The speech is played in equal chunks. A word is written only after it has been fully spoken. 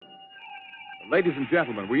Ladies and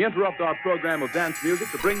gentlemen, we interrupt our program of dance music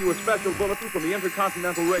to bring you a special bulletin from the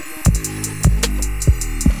Intercontinental Radio.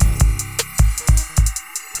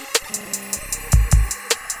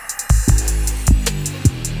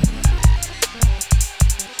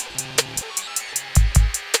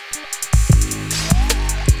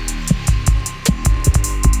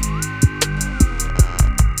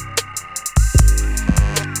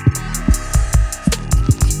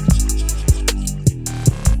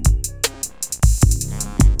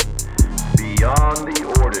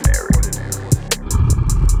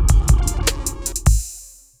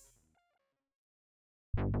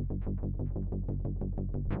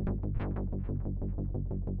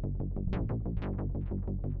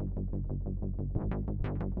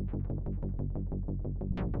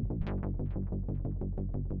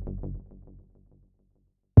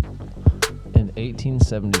 In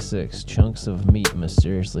 1876, chunks of meat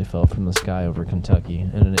mysteriously fell from the sky over Kentucky in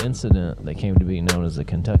an incident that came to be known as the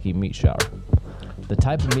Kentucky meat shower. The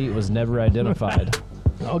type of meat was never identified.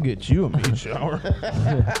 I'll get you a meat shower.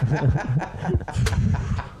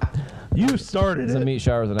 You started It's a meat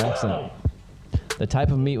shower with an accent. The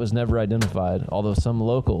type of meat was never identified, although some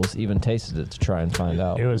locals even tasted it to try and find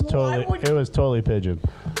out. It was totally pigeon.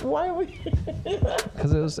 Why would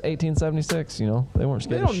Because it was 1876, you know. They weren't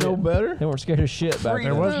scared They of don't shit. know better. They weren't scared of shit back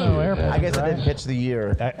There then. was no airplane. I guess I didn't catch the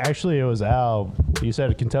year. Actually, it was Al. You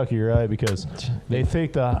said Kentucky, right? Because they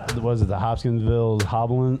think the Hopkinsville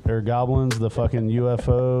goblins, the fucking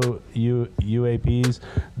UAPs,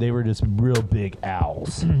 they were just real big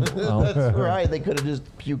owls. That's right. They could have just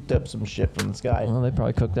puked up some shit from the sky. Well, they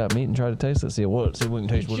probably cooked that meat and tried to taste it. See if we can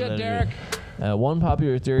taste what it is. One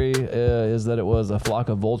popular theory is that it was a flock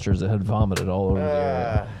of vultures that had vomited all over the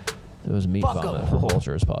area. It was meat vomit from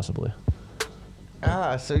vultures, possibly.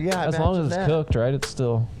 So yeah. As long as it's cooked, right? It's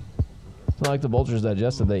still. It's not like the vultures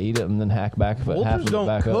digested. They eat it and then hack back half of it back up. Vultures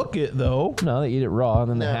don't cook it though. No, they eat it raw and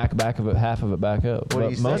then they hack half of it back up. What are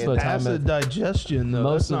you most saying? of the time, Acid digestion though.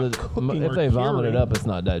 most That's of not the cooking if or they vomit it curing. up, it's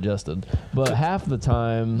not digested. But half the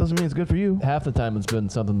time, Doesn't mean it's good for you. half the time it's been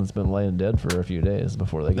something that's been laying dead for a few days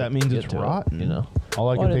before they That get means it's to rotten. It, you know. All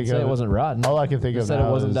I Well, can I think didn't say of it wasn't rotten. All I can think I of said now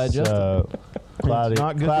it wasn't is digested. It's not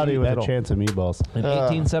good to cloudy eat with metal. a chance of meatballs. In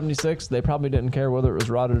 1876, they probably didn't care whether it was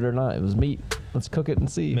rotted or not. It was meat. Let's cook it and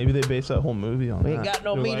see. Maybe they based that whole movie on We that. ain't got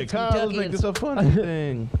no They're meat, like, it's "Oh, let's make this a funny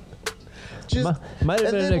thing. Might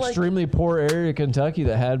have been an extremely poor area of Kentucky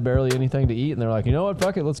that had barely anything to eat, and they're like, you know what,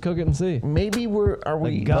 fuck it, let's cook it and see. Maybe are we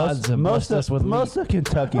The gods have blessed us with most meat. of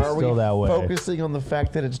Kentucky's are we still that way. focusing on the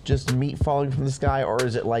fact that it's just meat falling from the sky, or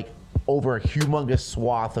is it like over a humongous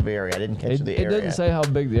swath of area? I didn't catch It the area. didn't say how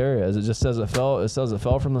big the area is. It just says it fell. It says it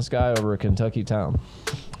fell from the sky over a Kentucky town.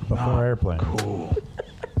 Before airplane.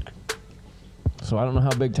 So I don't know how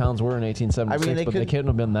big towns were in 1876, I mean, they but they could- couldn't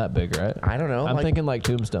have been that big, right? I don't know. I'm like, thinking like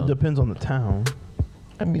Tombstone. Depends on the town.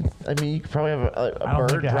 I mean, you could probably have a I don't bird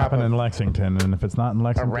think it drop happened in a Lexington, and if it's not in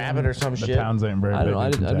Lexington, rabbit or some the shit. towns ain't very I big don't.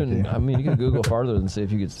 in Kentucky. I mean, you could Google farther and see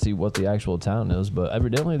if you could see what the actual town is. But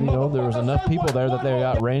evidently, you know, there was enough people there that they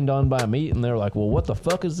got rained on by meat, and they were like, "Well, what the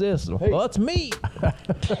fuck is this?" Well, it's meat.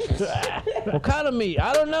 What kind of meat?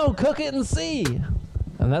 I don't know. Cook it and see.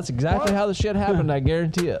 And that's exactly how the shit happened. I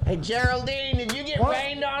guarantee it. Hey, Geraldine, did you get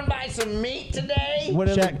rained on by some meat today?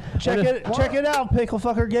 Check it out. Pickle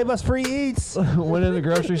fucker gave us free eats. Went in the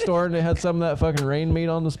grocery store and they had some of that fucking rain meat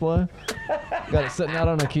on display. Got it sitting out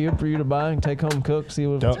on a cube for you to buy and take home, cook, see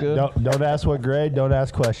if it's good. Don't ask what grade. Don't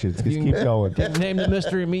ask questions. Just keep going. Name the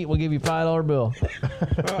mystery meat. We'll give you $5 bill.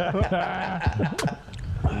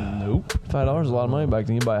 Nope. $5 is a lot of money back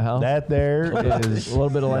then. You buy a house. That there is A little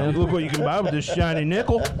bit of land. Look what you can buy with this shiny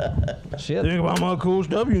nickel. Shit. Think about my cool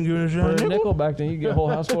stuff. You can get a For shiny a nickel. nickel back then, you get a whole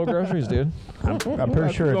house full of groceries, dude. I'm pretty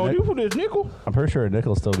What sure. you gonna do for this nickel? I'm pretty sure a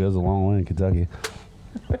nickel still goes a long way in Kentucky.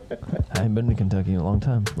 I ain't been to Kentucky in a long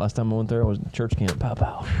time. Last time I went there, I was in church camp. Pow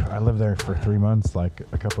pow. I lived there for 3 months, like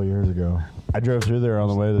a couple of years ago. I drove through there on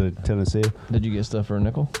the way to Tennessee. Did you get stuff for a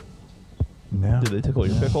nickel? No, Did they tickle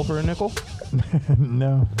your pickle for a nickel?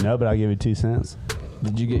 no. No, but I'll give you 2 cents.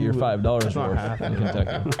 Did you get your $5 not worth happening. in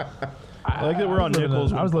Kentucky? I like that we're on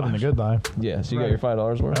nickels. I was living the good life. Yeah, so you got your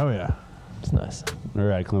 $5 worth? Oh yeah. It's nice. All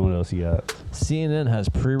right, Clint, what else you got? CNN has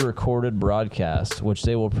pre-recorded broadcasts, which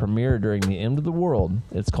they will premiere during the end of the world.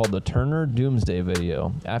 It's called the Turner Doomsday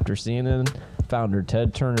Video, after CNN founder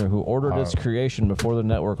Ted Turner, who ordered its creation before the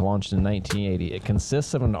network launched in 1980. It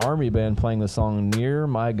consists of an army band playing the song "Near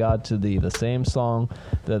My God to Thee," the same song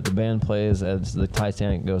that the band plays as the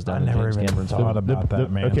Titanic goes down. I in never James even Cameron's thought film. about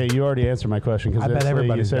that, man. Okay, you already answered my question because I bet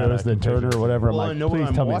everybody you said got it was that the Turner or confused. whatever. Well, I I'm know like, what please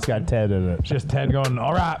I'm tell me it's got watching. Ted in it. Just Ted going,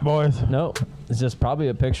 all right, boys. No, It's just probably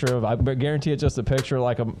a picture of. I guarantee it's just a picture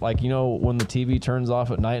like you know when the TV turns off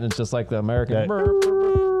at night and it's just like the American.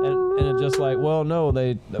 And it's just like, well, no,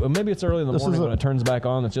 maybe it's early in the morning when it turns back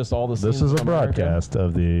on. It's just all the. This is a broadcast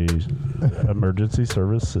of the emergency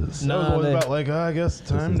services. No, it was about like I guess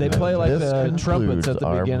time. They play like This the trumpets at the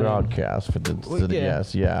our beginning. broadcast for the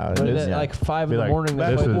yes, yeah. But at like 5 in the morning,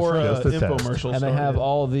 they Back play before just a test. infomercials and they have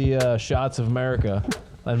all the shots of America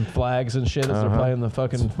and flags and shit as they're playing the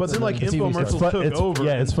fucking. But then like the TV infomercials stuff. took over.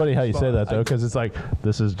 Yeah, it's funny how you say that though, because it's like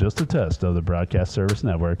this is just a test of the broadcast service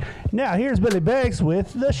network. Now here's Billy Banks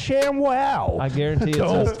with the ShamWow. I guarantee it's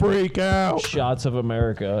Don't just freak out. shots of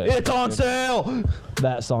America. It's on sale.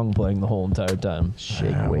 That song playing the whole entire time.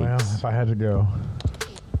 Shake Well, weights. if I had to go,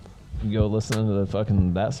 You go listening to the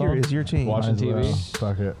fucking that song. Here is your team. Watching might as well. TV.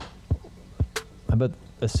 Fuck it. I bet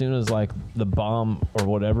as soon as like the bomb or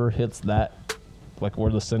whatever hits that, like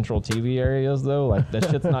where the central TV area is though, like that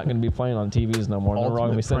shit's not going to be playing on TVs no more. They're all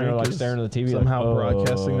going to be sitting there like staring at the TV. Somehow like,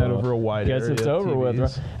 broadcasting that over a wide guess area. it's of over with.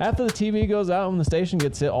 TVs. Right? After the TV goes out and the station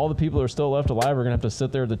gets hit, all the people who are still left alive are going to have to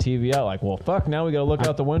sit there with the TV out. Like, well, fuck, now we got to look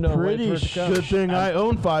out the window and wait for it to come. Good thing I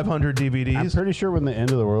own 500 I'm DVDs. pretty sure when the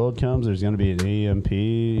end of the world comes, there's going to be an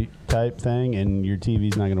EMP type thing, and your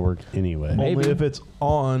TV's not going to work anyway. Maybe. Only if it's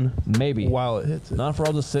on Maybe. while it hits it. Not if we're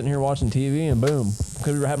all just sitting here watching TV and boom.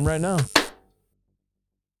 Could be happening right now.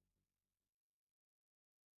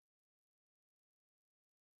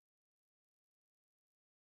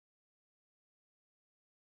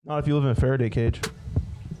 Not if you live in a Faraday cage.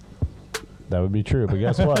 That would be true, but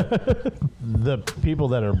guess what? The people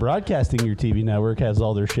that are broadcasting your TV network has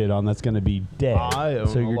all their shit on that's going to be dead. I own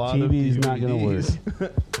so a your lot of TV's not going to work.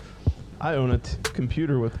 DVDs. I own a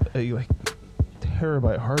computer with a like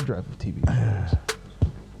terabyte hard drive of TV shows.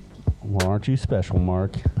 Well, aren't you special,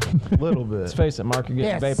 Mark? A little bit. Let's face it, Mark, you're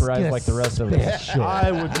getting vaporized like the rest of us.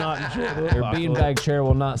 I would not enjoy the Your beanbag chair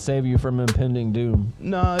will not save you from impending doom.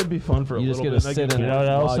 No, it'd be fun for a You just little get to bit. sit in You it. know what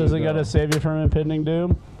else While you isn't go. going to save you from impending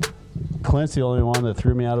doom? Clint's the only one that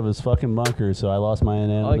threw me out of his fucking bunker, so I lost my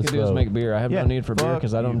unanimous All you can do is vote. make beer. I have Yeah, no need for beer fuck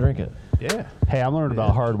because I don't you. drink it. Yeah. Hey, I'm learning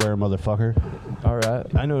about hardware, motherfucker. All right.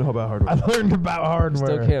 I know about hardware. I learned about hardware.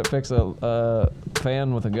 Still can't fix a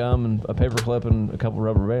fan with a gum and a paper clip and a couple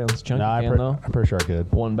rubber bands. Chunky Nah, can though. I'm pretty sure I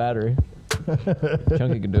could. One battery.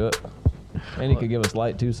 Chunky could do it. And he could give us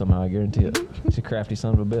light too somehow, I guarantee it. He's a crafty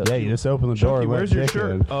son of a bitch. Yeah, you just open the door Chunky, and let where's your Dick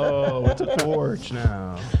shirt? in. Oh, it's a torch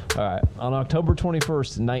now. All right. On October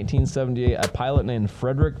 21st, 1978, a pilot named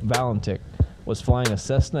Frederick Valentik was flying a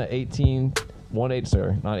Cessna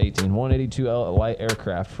 182 light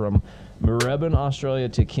aircraft from Moorabbin, Australia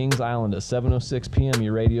to Kings Island at 7:06 p.m. He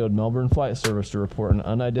radioed Melbourne Flight Service to report an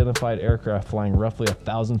unidentified aircraft flying roughly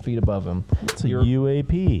 1,000 feet above him. It's a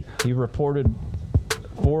UAP. He reported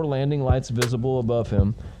 4 landing lights visible above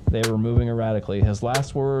him. They were moving erratically. His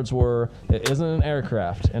last words were, "It isn't an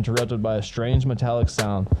aircraft," interrupted by a strange metallic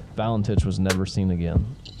sound. Valentich was never seen again.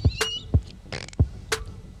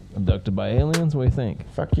 Abducted by aliens? What do you think?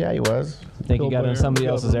 Fuck yeah, he was. Think he Killed got by into somebody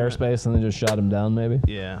our else's government. airspace and they just shot him down, maybe?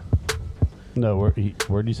 Yeah. No,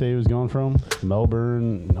 where'd you say he was going from?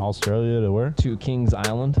 Melbourne, Australia to where? To Kings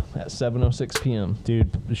Island at 7:06 p.m. Dude,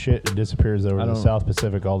 shit disappears over I the don't- South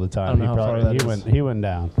Pacific all the I time. don't know how far that is. He went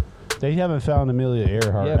down. They haven't found Amelia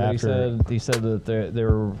Earhart Yeah, but after. he said that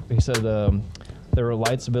there were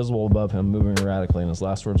lights visible above him moving erratically, and his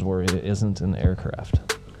last words were, "It isn't an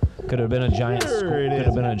aircraft." Could have been a giant. Sure it Could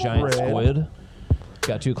have been a is, giant Fred. squid.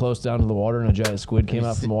 Got too close down to the water, and a giant squid came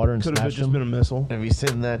out from the water and Could have snatched just him. been a missile. Have you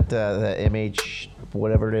seen that MH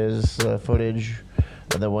whatever it is footage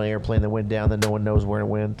of the one airplane that went down that no one knows where it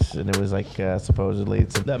went, and it was like supposedly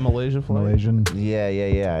it's a, That Malaysia flight. Malaysian. yeah,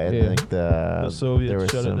 and Yeah. like The Soviets there was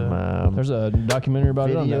shut it some down. There's a documentary about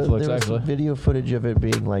it on video, Netflix, there was actually. some video footage of it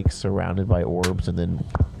being like surrounded by orbs and then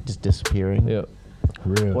just disappearing. Yeah.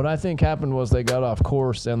 Really? What I think happened was they got off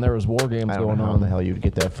course, and there was war games I don't going know how on. the hell you'd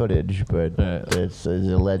get that footage, but Yeah. it's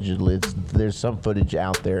allegedly there's some footage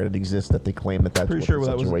out there that exists that they claim that's Pretty what sure the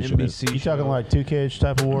that was an situation is. NBC. You talking like 2K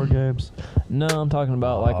type of war games? No, I'm talking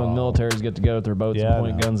about like when militaries get together with their boats Yeah, I and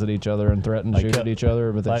point know. guns at each other and threaten to Like shoot Kel- at each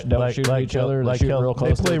other, but they like- don't like- shoot at like each Kel- other. like They shoot Kel- real They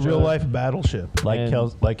close to play each real other. life Battleship. Like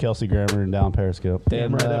And- like Kelsey Grammer and down Periscope.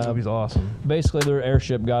 Damn right, that uh, movie's awesome. Basically, their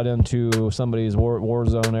airship got into somebody's war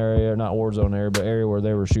zone area, not war zone area, but area where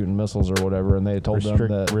they were shooting missiles or whatever, and they told them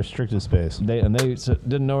that Restricted space. they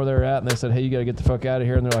didn't know where they were at, and they said, "Hey, you got to get the fuck out of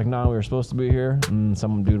here." And they're like, "No, we were supposed to be here." And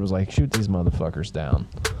some dude was like, "Shoot these motherfuckers down."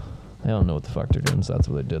 They don't know what the fuck they're doing, so that's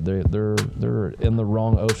what they did. They're in the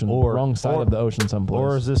wrong ocean, wrong side of the ocean someplace.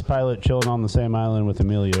 Or is this pilot chilling on the same island with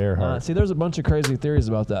Amelia Earhart? See, there's a bunch of crazy theories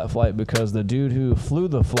about that flight because the dude who flew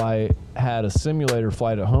the flight had a simulator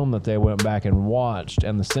flight at home that they went back and watched,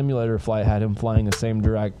 and the simulator flight had him flying the same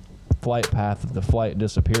direct flight path that the flight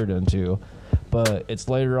disappeared into. But it's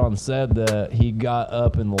later on said that he got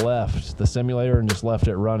up and left the simulator and just left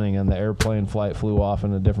it running, and the airplane flight flew off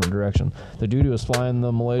in a different direction. The dude who was flying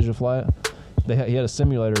the Malaysia flight, he had a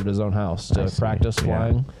simulator at his own house to practice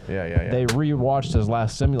flying. Yeah. They rewatched his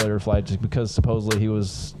last simulator flight just because supposedly he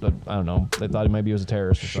was, I don't know, they thought maybe he was a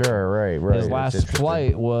terrorist or something. Sure, right. His last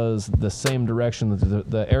flight was the same direction that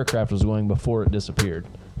the aircraft was going before it disappeared,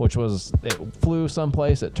 which was it flew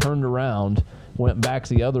someplace, it turned around, went back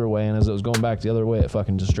the other way, and as it was going back the other way, it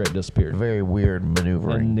fucking just straight disappeared. Very weird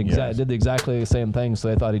maneuvering. And did exactly the same thing, so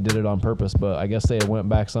they thought he did it on purpose, but I guess they went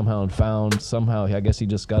back somehow and found, I guess he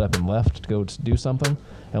just got up and left to go to do something,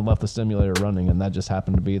 and left the simulator running, and that just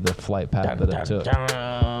happened to be the flight path that it took.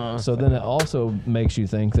 So then it also makes you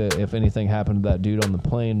think that if anything happened to that dude on the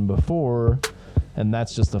plane before, and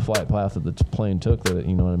that's just the flight path that the plane took, that,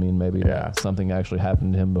 you know what I mean, maybe something actually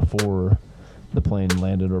happened to him before the plane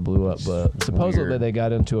landed or blew up. But supposedly they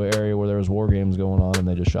got into an area where there was war games going on, and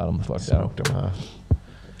they just shot him the fuck down.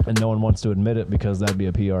 And no one wants to admit it because that'd be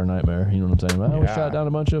a PR nightmare. You know what I'm saying? Well, we shot down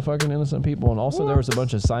a bunch of fucking innocent people. And also there was a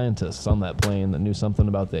bunch of scientists on that plane that knew something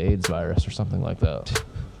about the AIDS virus or something like that.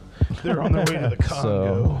 They're on their way to the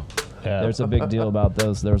Congo. So there's a big deal about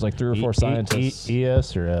those. There was like 3 or 4 scientists.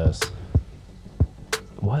 ES or S?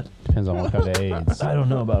 What? Depends on what kind of AIDS. I don't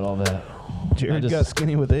know about all that. Jared got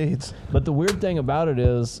skinny with AIDS. But the weird thing about it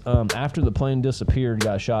is, after the plane disappeared,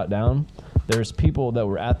 got shot down, there's people that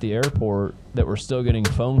were at the airport that were still getting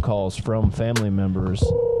phone calls from family members,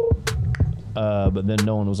 but then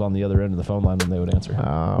no one was on the other end of the phone line when they would answer.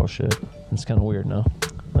 Oh, shit. It's kind of weird, no?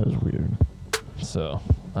 That was weird. So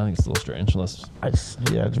I think it's a little strange. Unless it's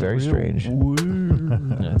very strange.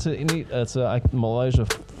 It's a neat. It's a Malaysia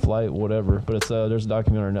flight, whatever. But it's there's a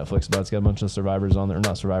documentary on Netflix about it. It's got a bunch of survivors on there,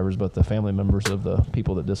 not survivors, but the family members of the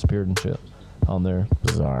people that disappeared and shit on there.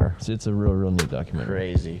 Bizarre. It's a real neat documentary.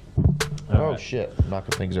 Crazy. All right. Shit!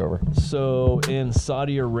 Knocking things over. So in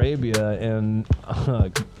Saudi Arabia and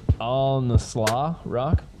Al Nasla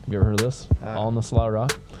Rock. Have you ever heard of this? Al Nasla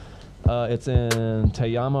Rock. It's in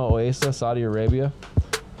Tayama Oasis, Saudi Arabia.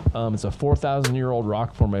 It's a 4,000-year-old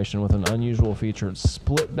rock formation with an unusual feature. It's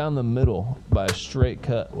split down the middle by a straight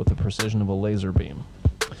cut with the precision of a laser beam.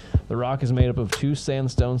 The rock is made up of 2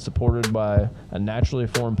 sandstones supported by a naturally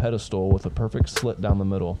formed pedestal with a perfect slit down the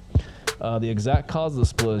middle. The exact cause of the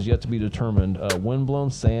split is yet to be determined.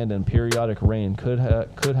 Windblown sand and periodic rain could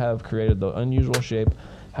have created the unusual shape.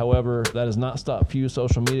 However, that has not stopped few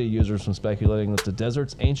social media users from speculating that the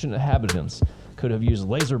desert's ancient inhabitants could have used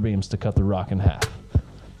laser beams to cut the rock in half.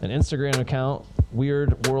 An Instagram account,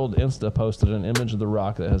 Weird World Insta, posted an image of the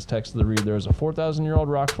rock that has text to the read, "There is a 4,000-year-old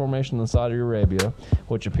rock formation in Saudi Arabia,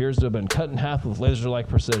 which appears to have been cut in half with laser-like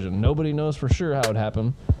precision. Nobody knows for sure how it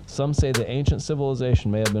happened. Some say the ancient civilization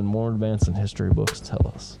may have been more advanced than history books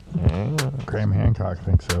tell us." Graham Hancock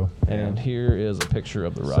thinks so. And here is a picture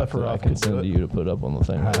of the rock that I can send to you to put up on the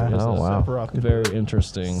thing. Sephiroth could do it. Very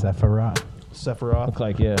interesting. Sephiroth. Sephiroth. Look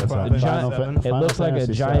like, yeah. Final A giant, Fantasy it looks like a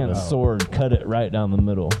Fantasy giant VII. sword cut it right down the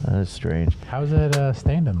middle That is strange. How's it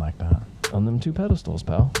standing like that? on them 2 pedestals,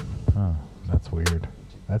 pal. Oh, that's weird.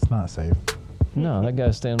 That's not safe. No, that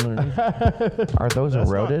guy's standing underneath. Are those That's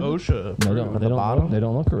eroded? not OSHA. They don't. the bottom? They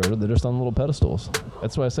don't look eroded. They're just on little pedestals.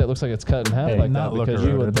 That's why I say it looks like it's cut in half Hey, like that, not look because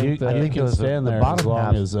you would eroded. think that. I think You can it was stand the there as bottom long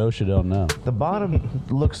half. as OSHA don't know. The bottom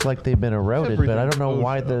looks like they've been eroded, but I don't know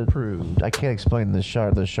why Everything's approved. I can't explain the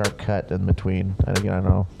sharp cut in between. I don't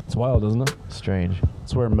know. It's wild, isn't it? Strange.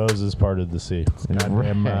 It's where Moses parted the sea.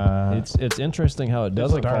 Goddamn, It's interesting how it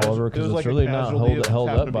doesn't like fall over it because was it's like a really not casualty held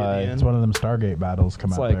of up happened to be by. the end. it's one of them Stargate battles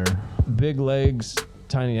come It's out like there. big legs,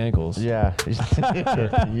 tiny ankles. Yeah.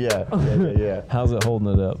 yeah. How's it holding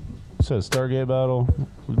it up? So Stargate battle,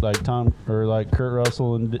 like Kurt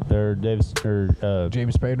Russell and James Spader?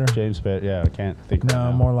 James Spader. Yeah, I can't think. right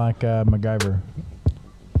No, now. more like MacGyver.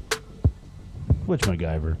 Which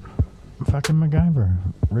MacGyver? Fucking MacGyver.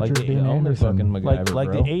 Like Richard the Dean only Anderson. fucking MacGyver, Like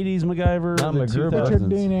bro. the 80s MacGyver? Not the MacGruber. 2000s? Richard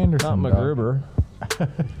Dean Anderson. Not dog. MacGruber.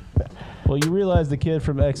 Well, you realize the kid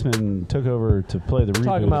from X-Men took over to play the reboot.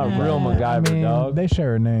 Talking about real MacGyver, I mean, dog. They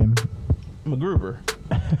share a name. MacGruber.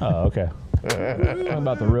 Oh, okay. Talking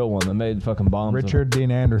about the real one that made fucking bombs. Richard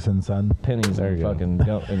Dean Anderson, son. Of pennies There and you go. fucking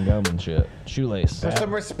and gum and shit. Shoelace. Put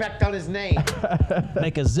some respect on his name.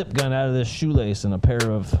 Make a zip gun out of this shoelace and a pair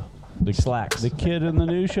of slacks. The kid in the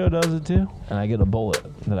new show does it too. And I get a bullet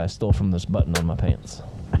that I stole from this button on my pants.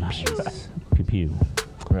 Nice. Pew pew.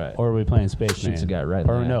 Right. Or are we playing Spaceman? Shoots a guy right in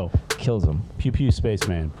Or the no. eye. Kills him. Pew pew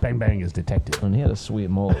Spaceman. Bang bang is detective. And he had a sweet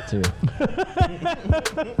mullet, too.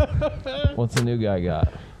 What's the new guy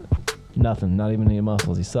got? Nothing. Not even any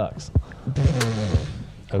muscles. He sucks.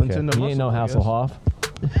 Okay. He ain't no Hasselhoff.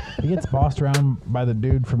 He gets bossed around by the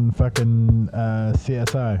dude from fucking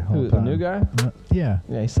CSI. Who, the new guy? Yeah,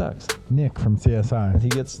 Yeah, he sucks. Nick from CSI. He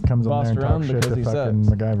gets comes on bossed there and around talks shit because to he fucking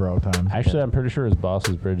sucks. MacGyver all the time. Actually, I'm pretty sure his boss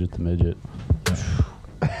is Bridget the Midget.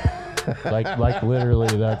 like literally,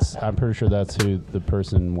 I'm pretty sure that's who the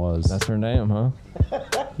person was. That's her name, huh?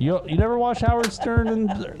 You never watched Howard Stern in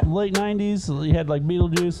the late '90s? You had like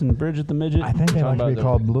Beetlejuice and Bridget the Midget. I think they Talking like to be about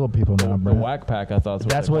called little people now, The Brent. Whack Pack, I thought.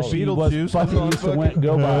 That's what she was Beetlejuice fucking was on used to fucking-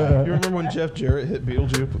 go by. You remember when Jeff Jarrett hit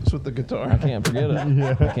Beetlejuice with the guitar? I can't forget it.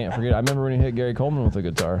 I can't forget it. I remember when he hit Gary Coleman with the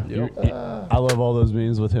guitar. Yep. I love all those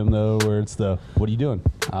memes with him though, where it's the "What are you doing?"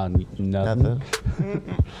 Nothing. Nothing.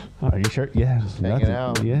 Are you sure? Yeah, Hanging nothing.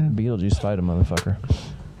 out. Yeah. Beetlejuice fight a motherfucker.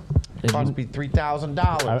 Cost me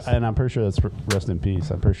 $3,000. And I'm pretty sure that's rest in peace.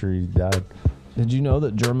 I'm pretty sure he died. Did you know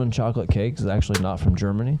that German chocolate cakes is actually not from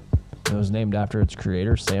Germany? It was named after its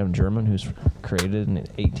creator, Sam German, who's created in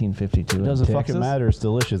 1852. It doesn't in fucking Texas. matter. It's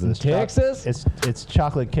delicious. It's Texas? It's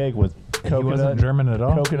chocolate cake with He coconut. wasn't German at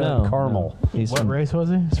all. Coconut No, caramel. no. He's What from, race was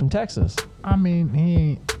he? He's from Texas. I mean, he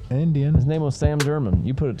ain't His Indian. name was Sam German.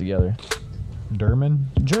 You put it together. German.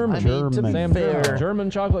 German. I mean, to be Sam fair, German. German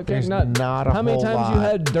chocolate cake. there's not a How many whole times you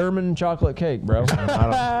lot. had German chocolate cake, bro?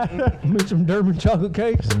 Make some German chocolate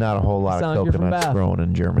cakes. There's not a whole lot Sound of like you're from coconuts Bath. grown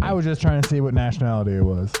in Germany. I was just trying to see what nationality it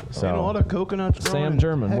was. so Ain't a lot of coconuts growing Sam in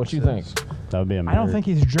German. What you think? Texas. That would be a I don't think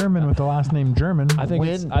he's German with the last name German. I think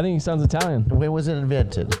he sounds Italian. when was it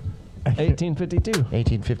invented? 1852.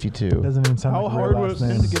 1852. Doesn't even sound How like a hard real was last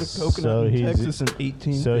it name. to get a coconut So in he's- Texas in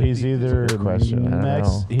 1850? So he's either Good question. I don't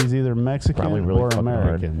know. he's either Mexican Probably really or fucking hard.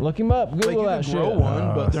 American. Look him up. Like Google you that could shit. grow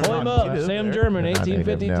one, but they're Pull him not up. native Sam there. German, They're not native,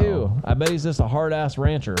 1852. no. I bet he's just a hard ass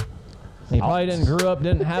rancher. He probably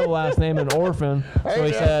didn't have a last name, an orphan. So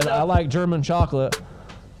he said, "I like German chocolate.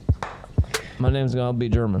 My name's gonna be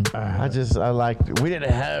German." We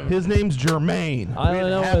didn't have His name's Jermaine. I we don't didn't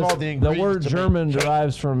know. have all Is the the word ingredients to make German cake.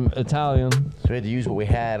 derives from Italian. So we had to use what we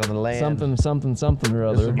had on the land. Something or This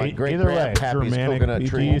other. was my great Either way, grandpappy's Germanic coconut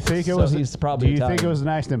people. tree. Do you think it So was? he's probably Do you think it Italian. was an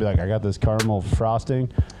accident? Be like, I got this caramel frosting,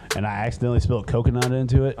 and I accidentally spilled coconut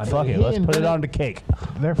into it. Fuck it, he let's put it invented- on the cake.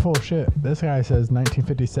 They're full of shit. This guy says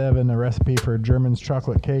 1957, a recipe for German's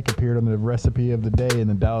chocolate cake appeared on the recipe of the day in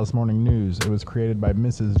the Dallas Morning News. It was created by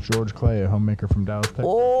Mrs. George Clay, a homemaker from Dallas, Texas.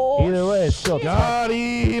 Either way, it's still Got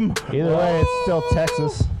him. Either way, it's still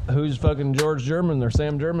Texas. Who's fucking George German? They're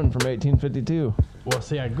Sam German from 1852. Well,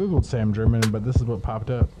 see, I googled Sam German, but this is what popped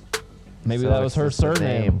up. Maybe So that was it's her just the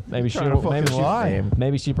surname. name. Maybe she Trying to fucking maybe she lie.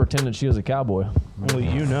 maybe she pretended she was a cowboy. Only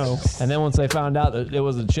you know. And then once they found out that it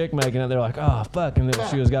was a chick making it, they're like, "Oh fuck!" And then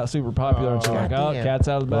she got super popular, and she's like, "Oh, Goddamn. cat's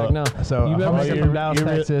out of the bag now." So, you a remember homemaker you- from Dallas, you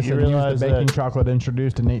re- Texas, you and used realize the baking that- chocolate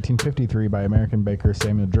introduced in 1853 by American baker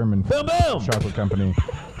Samuel German. Boom, boom! Chocolate company.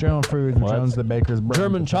 General Foods, which Well, owns the baker's brand.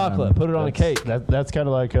 German at the time. chocolate. Put it on a cake. That's kind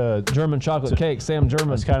of like German chocolate cake. Sam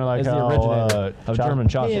German. It's kinda like is the how, originator of German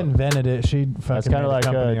He chocolate. invented it. She fucking that's kind made of a like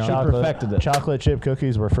company on it. perfected it. Chocolate chip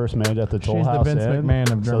cookies were first made at the Toll She's the House Vince Inn,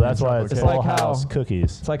 McMahon of so German that's why chocolate it's cake. It's Toll like how- House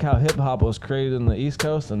cookies. It's like how hip hop was created in the East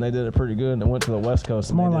Coast, and they did it pretty good, and it went to the West Coast. It's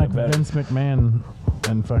And more they like did it better. Vince McMahon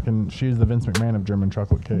and fucking. She's the Vince McMahon of German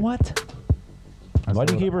chocolate cake. What? I Why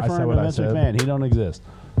do said you keep what- I referring said to what I Vince said. McMahon? He don't exist.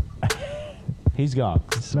 He's gone.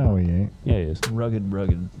 No, he ain't. Yeah, he is.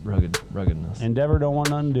 Ruggedness. Endeavor don't want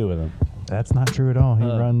nothing to do with him. That's not true at all. He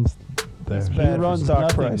runs. The, He bad for runs stock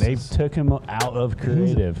nothing. prices. They took him out of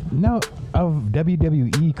creative. no, of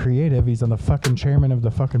WWE Creative, he's on the fucking chairman of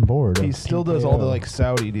the fucking board. He of still does all the TKO. like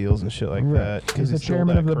Saudi deals and shit like Right. that. 'cause He's the still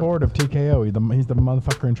chairman that of the corrupt. board of TKO. He's the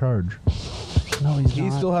motherfucker in charge. No, he's He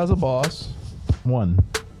not. still has a boss. One.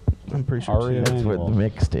 I'm pretty sure. Aria two. That's what the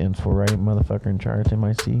MIC stands for, right? Motherfucker in charge,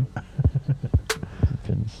 MIC.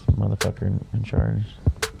 Vince, motherfucker in charge.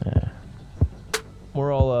 Yeah.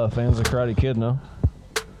 We're all fans of Karate Kid, no?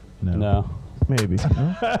 No. Maybe.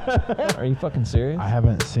 Are you fucking serious? I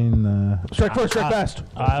haven't seen the. Strike first, strike fast.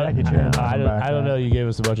 Jackie Chan. I don't know. You gave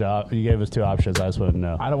us a bunch of. You gave us two options. I just wouldn't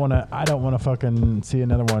know. I don't want to fucking see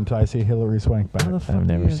another one until I see Hillary Swank back. How the fuck I've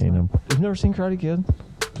never you guys seen not- him. You've never seen Karate Kid?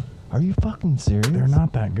 Are you fucking serious? They're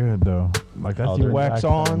not that good though. Like that's Oh, even Wax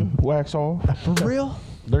back on, then. wax off. For real?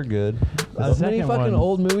 They're good. As many second fucking one-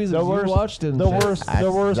 old movies as you watched. And The shit. worst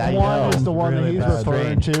I one know. is the one Really that he's bad.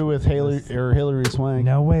 referring to with Hillary Swank.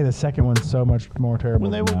 No way. The second one's so much more terrible.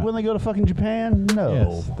 When they than that. when they go to fucking Japan, no,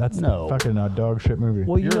 Yes, that's no. fucking a dog shit movie.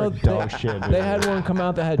 Well, you You're know, a dog shit movie. they had one come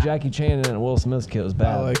out that had Jackie Chan in it, and Will Smith's kid was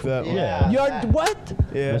bad. I like that one. Yeah. You are what?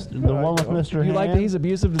 Yeah. The one with Mr. You like that Hand? he's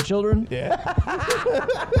abusive to children? Yeah.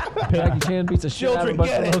 Jackie Chan beats the shit out of a Children bunch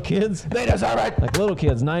get of it. little kids. They deserve it. Like little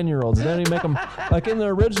kids, 9-year-olds. And then he make them like in the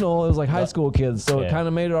original, it was like high school kids, so it Yeah. kind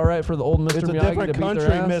of made it all right for the old Mr. It's a Miyagi different to beat country,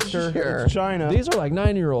 their ass. mister. Sure. It's China. These are like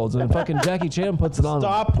 9-year-olds, and fucking Jackie Chan puts it on them.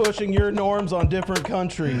 Stop pushing your norms on different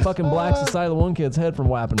countries. Fucking blacks the side of the one kid's head from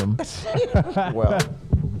whapping him. Well,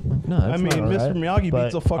 No, I that's mean, not all Mr. right. Miyagi But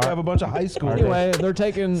beats the fuck out of a bunch of high school. Anyway, they're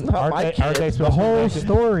taking. not my Aren't they kids. supposed The to be whole making-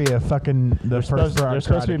 story of fucking the They're first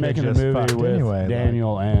supposed to be making a movie with anyway,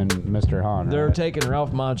 Daniel and Mr. Han. They're right? taking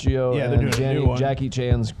Ralph Macchio Yeah, they're and doing a new one. Jackie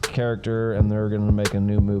Chan's character, and they're going to make a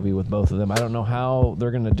new movie with both of them. I don't know how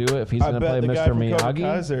they're going to do it. If he's I going to bet play the guy Mr. from Cobra Miyagi,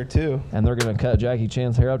 Kai's there too. and they're going to cut Jackie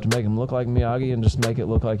Chan's hair up to make him look like Miyagi, and just make it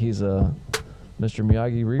look like he's a Mr.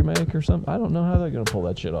 Miyagi remake or something. I don't know how they're going to pull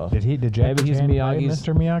that shit off. Did Maybe Jackie he's Chan play Miyagi's-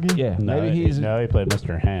 Mr. Miyagi? Yeah, No, maybe he's. he played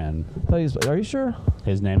Mr. Han. Are you sure?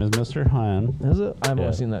 His name is Mr. Han. Is it? I've Yeah.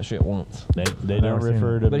 only seen that shit once. They Never don't seen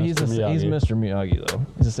refer it. to But Mr. he's Miyagi. Mr. Miyagi though.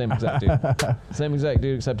 He's the same exact dude. Same exact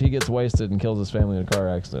dude, except he gets wasted and kills his family in a car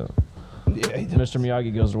accident. Yeah, he does. Mr.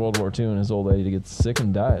 Miyagi goes to World War II and his old lady gets sick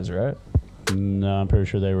and dies, right? No, I'm pretty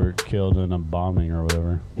sure they were killed in a bombing or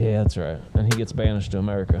whatever. Yeah, that's right. And he gets banished to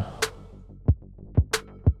America.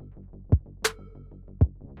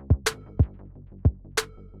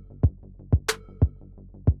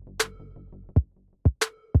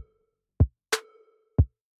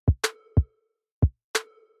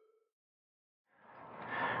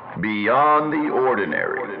 Beyond the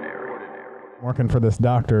ordinary. Working for this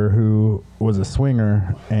doctor who was a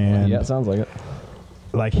swinger, and Yeah, it sounds like it.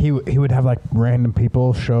 like he would have like random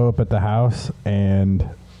people show up at the house, and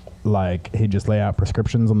like he'd just lay out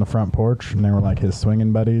prescriptions on the front porch, and they were like his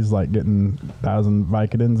swinging buddies, like getting 1,000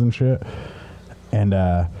 Vicodins and shit. And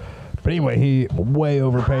but anyway, he way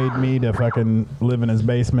overpaid me to fucking live in his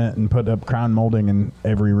basement and put up crown molding in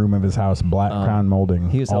every room of his house, black crown molding,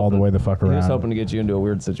 He was all the hoping- way the fuck around. He was hoping to get you into a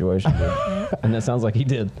weird situation, dude. And that sounds like he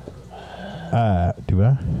did. Do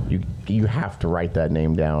I? You have to write that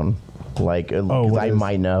name down, like, because what I is-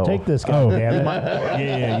 might know. Take this guy, Oh, damn it.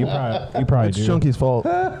 yeah, you probably It's do. Chunky's fault.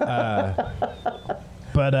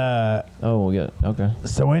 But Oh, we get okay.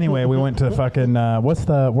 so anyway, we went to fucking where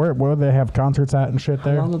do they have concerts at and shit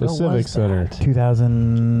there? The Civic Center.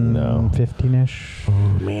 2015-ish.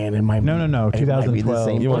 Man, it might No, be the 2012.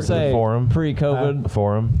 same You We'll person. say Forum. pre-COVID.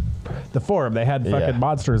 Forum. The Forum, they had fucking Yeah.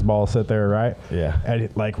 Monsters Ball sit there, right? Yeah. And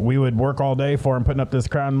like we would work all day for him putting up this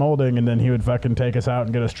crown molding, and then he would fucking take us out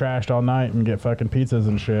and get us trashed all night and get fucking pizzas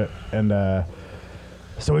and shit. And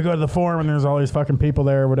so we go to the Forum, and there's all these fucking people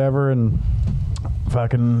there or whatever, and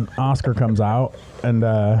fucking Oscar comes out, and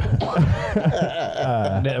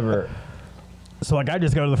Never. so like I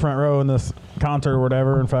just go to the front row in this concert or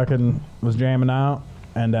whatever, and fucking was jamming out,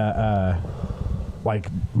 and like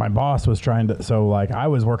my boss was trying to, so like I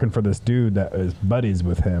was working for this dude that is buddies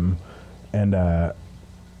with him, and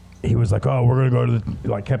he was like, oh, we're gonna go to the,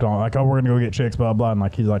 like kept on like, oh, we're gonna go get chicks, blah blah, and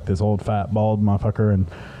like he's like this old fat bald motherfucker, and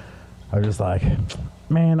I was just like,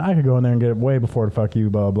 man, I could go in there and get it way before the fuck you,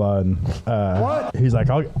 blah blah, and what? He's like,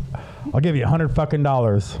 I'll give you $100 fucking.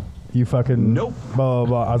 You fucking Nope. Blah, blah,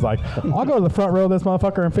 blah. I was like, I'll go to the front row of this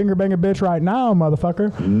motherfucker and finger bang a bitch right now,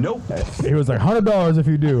 motherfucker. Nope. He was like, $100 if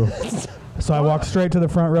you do. So I walked straight to the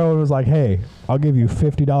front row and was like, hey, I'll give you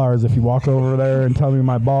 $50 if you walk over there and tell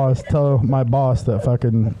my boss that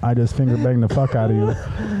fucking I just finger banged the fuck out of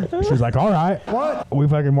you. She's like, all right. What? We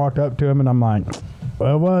fucking walked up to him, and I'm like,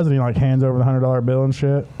 well, it was. And he like hands over the $100 bill and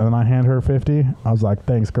shit. And then I hand her 50. I was like,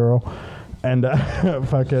 thanks, girl. And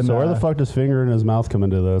fucking. So where the fuck does finger in his mouth come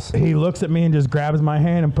into this? He looks at me and just grabs my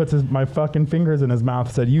hand and puts my fucking fingers in his mouth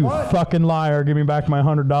and said, you fucking liar, give me back my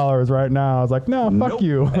 $100 right now. I was like, no, fuck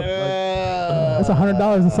you. That's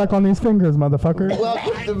 $100 to suck on these fingers, motherfucker.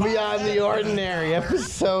 Welcome to Beyond the Ordinary,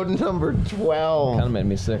 episode number 12. Kind of made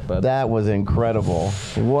me sick, but That was incredible.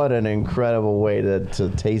 What an incredible way to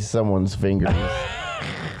taste someone's fingers.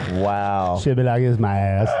 Wow. Should be like, it's my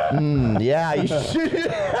ass. Yeah, you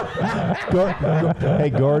should. Hey,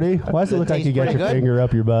 Gordy, why does it look like you got tastes your pretty finger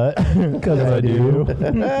up your butt? Because I do.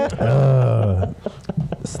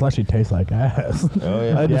 Slushy tastes like ass.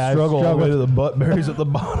 I had to struggle all the way to the butt berries at the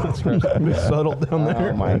bottom. It's settled down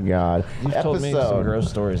there. Oh my God. you've told me some gross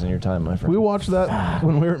stories in your time, my friend. We watched that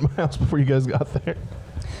when we were at my house before you guys got there.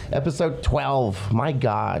 Episode 12. My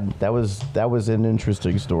God, that was an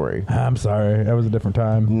interesting story. I'm sorry. That was a different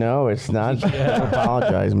time. No, it's not. Don't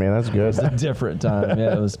apologize, man. That's good. It's a different time.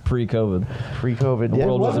 Yeah, it was pre-COVID. Pre-COVID. The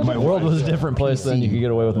world was a different place then. You could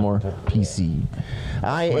get away with more. PC.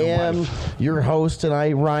 I am your host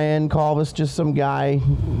tonight, Ryan Calvis, just some guy.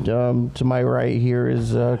 To my right here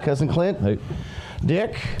is Cousin Clint. Hey.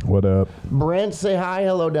 Dick. What up? Brent, say hi.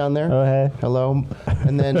 Hello down there. Oh, hey. Hello.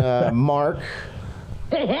 And then Mark.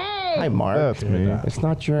 Hey! Hi, Mark. That's me. It's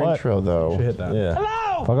not your What? intro, though. Hit that.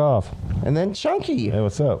 Hello! Fuck off. And then Chunky. Hey,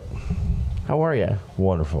 what's up? How are you?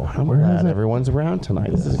 Wonderful. I'm glad everyone's around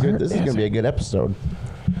tonight. This is good. This is going to be a good episode.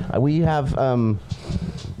 We have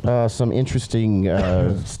some interesting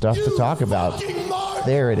stuff to talk about.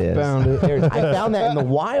 There it is. Found it. I found that in the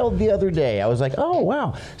wild the other day. I was like, oh,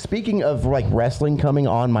 wow. Speaking of like wrestling coming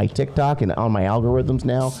on my TikTok and on my algorithms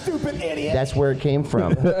now. Stupid idiot. That's where it came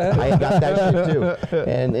from. I got that shit too.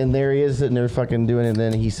 And there he is, and they're fucking doing it. And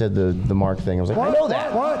then he said the Mark thing. I was like, I know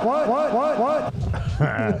that. What?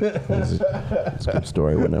 It's a good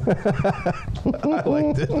story, wasn't it? I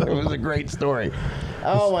liked it. It was a great story.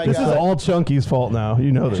 Oh, my This God. is all Chunky's fault now.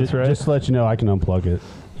 You know this, right? Just to let you know, I can unplug it.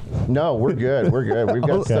 No, we're good. We're good. We've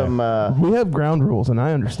got Okay. some. We have ground rules, and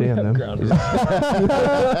I understand them.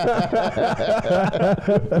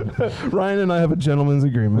 Ryan and I have a gentleman's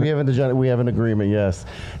agreement. We have an agreement. Yes.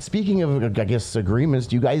 Speaking of, I guess, agreements,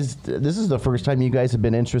 do you guys? This is the first time you guys have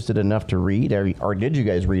been interested enough to read, or did you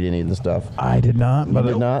guys read any of the stuff? I did not, but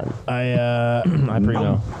Did not. I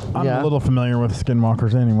know. I'm Yeah. a little familiar with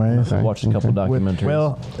Skinwalkers anyways. I watched a couple documentaries.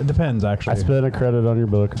 Well, it depends, actually. I spent a credit on your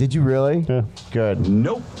book. Did you really? Yeah. Good.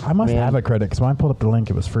 Nope. I must Man. have a credit, because when I pulled up the link,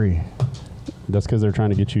 it was free. That's because they're trying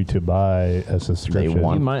to get you to buy a subscription.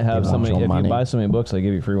 want- you might have They so want many. your If money. you buy so many books, they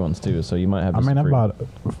give you free ones too. So you might have. I just mean, a I free bought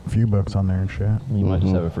a few books on there and shit. You might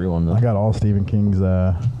just have a free one. Though. I got all Stephen King's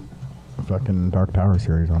fucking Dark Tower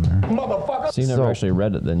series on there. So you never So- actually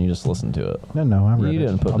read it, then you just listened to it. No, I read You it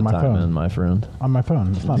didn't put on the my time phone. in, my friend. On my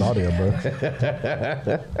phone. It's not audiobook.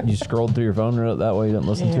 You scrolled through your phone and read it that way. You didn't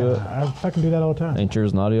listen to it. I fucking do that all the time. Ain't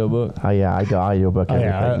yours an audiobook? Yeah, I do audiobook Oh,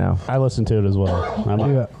 everything yeah, now. I listen to it as well. I'm I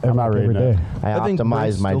do that I'm not every reading day. it. I I think optimize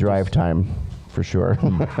Brent's my still drive just- time for sure.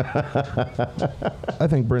 I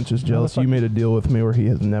think Brent's just jealous. You made a deal with me where he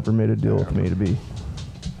has never made a deal with me to be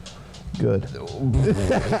good.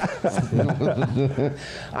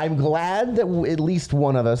 I'm glad that at least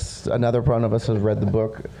another one of us has read the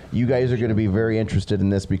book. You guys are going to be very interested in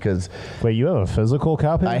this because Wait, you have a physical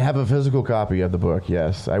copy? I have a physical copy of the book,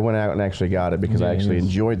 yes. I went out and actually got it because I actually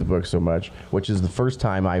enjoyed the book so much, which is the first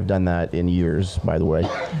time I've done that in years, by the way.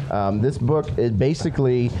 This book,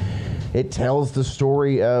 it tells the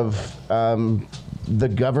story of the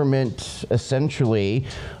government essentially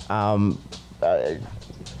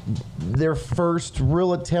their first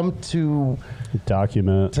real attempt to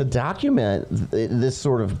document. document this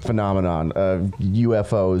sort of phenomenon of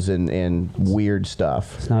UFOs and weird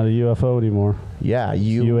stuff. It's not a UFO anymore. Yeah,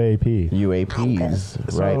 UAP. UAPs,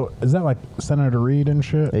 right? So is that like Senator Reed and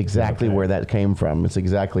shit? Exactly where that came from. It's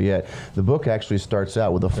exactly it. The book actually starts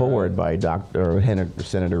out with a foreword by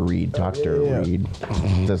Senator Reed, Dr. Reed.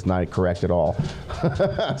 That's not correct at all.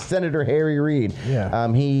 Senator Harry Reid.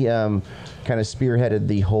 Yeah. He kind of spearheaded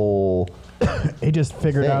the whole. He just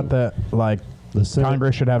figured thing. out that like The Senate-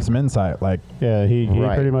 Congress should have some insight. Like, Yeah, he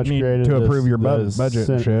Right. pretty much You need created to this- approve your the budget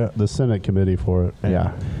and shit. The Senate committee for it.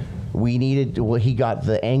 Yeah. We needed. Well, he got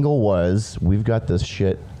the angle was we've got this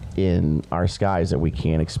shit in our skies that we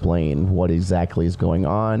can't explain what exactly is going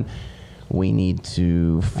on. We need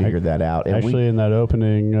to figure that out. And Actually, in that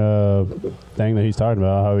opening thing that he's talking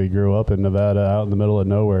about, how he grew up in Nevada, out in the middle of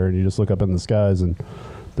nowhere, and you just look up in the skies and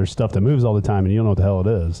there's stuff that moves all the time, and you don't know what the hell it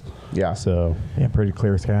is. yeah. So, yeah, pretty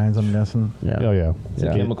clear skies, I'm guessing. Yeah. oh yeah. The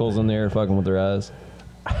Yeah. chemicals in there fucking with their eyes.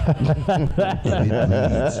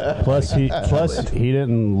 Plus, he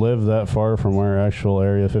didn't live that far from where actual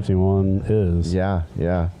Area 51 is. Yeah.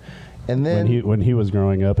 Yeah. And then When he was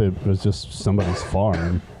growing up, it was just somebody's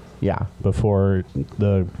farm. yeah. Before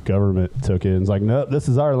the government took it, and it's like, nope, this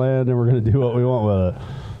is our land, and we're going to do what we want with it.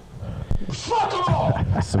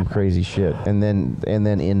 Some crazy shit, and then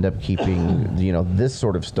end up keeping this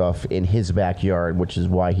sort of stuff in his backyard, which is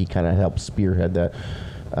why he kind of helped spearhead that,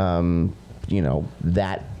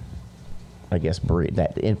 that I guess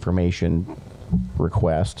that information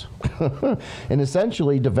request, and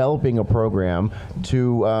essentially developing a program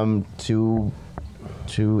to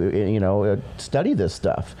study this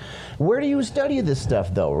stuff. Where do you study this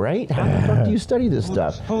stuff, though? Right? How the fuck do you study this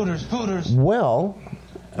stuff? Hooters. Well.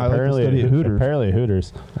 I like to study at Hooters. Apparently,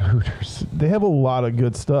 Hooters. They have a lot of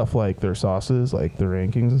good stuff, like their sauces, like their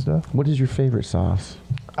rankings and stuff. What is your favorite sauce?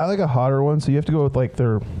 I like a hotter one, so you have to go with like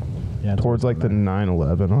their towards like the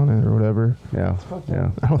 911 on it or whatever. Yeah.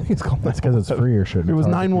 I don't think it's called. That's because it's free or shit. It was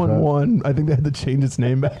 911. I think they had to change its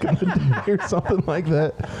name back in the day or something like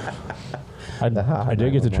that. I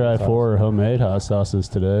did get to try 4 homemade hot sauces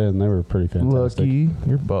today, and they were pretty fantastic. Lucky,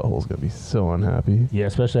 your butthole's gonna be so unhappy. Yeah,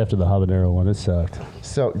 especially after the habanero one. It sucked.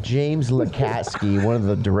 So James Lakatsky, one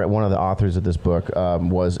of the authors of this book,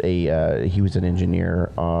 he was an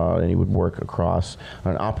engineer, and he would work across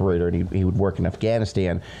an operator, and he would work in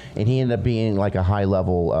Afghanistan, and he ended up being like a high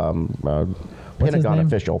level Pentagon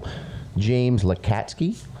official. James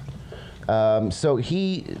Lakatsky. So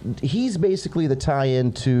he's basically the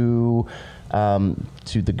tie-in to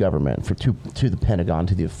the government, to the Pentagon,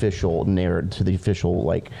 to the official narrative, to the official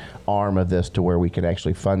like arm of this, to where we can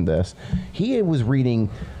actually fund this. He was reading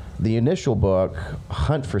the initial book,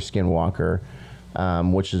 Hunt for Skinwalker,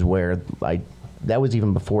 which is where that was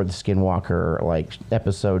even before the Skinwalker like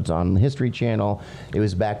episodes on the History Channel. It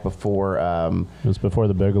was back before. It was before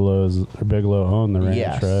the Bigelow owned the ranch,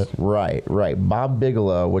 yes, right. Bob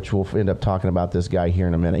Bigelow, which we'll end up talking about this guy here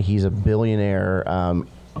in a minute. He's a billionaire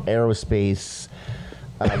aerospace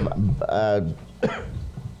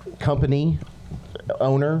company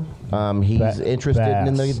owner. He's interested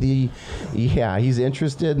in he's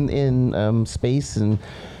interested in space and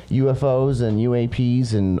UFOs and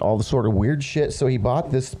UAPs and all the sort of weird shit. So he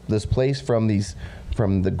bought this place from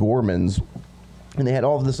the Gormans, and they had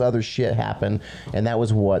all of this other shit happen, and that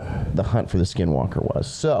was what the Hunt for the Skinwalker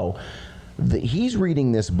was. So he's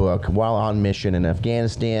reading this book while on mission in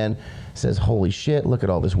Afghanistan, says, holy shit, look at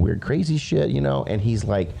all this weird crazy shit, and he's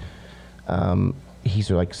like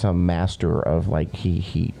some master of like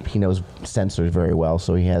he knows sensors very well,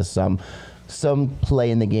 so he has some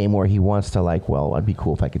play in the game where he wants to like, well, it'd be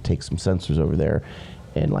cool if I could take some sensors over there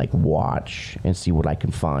and like watch and see what I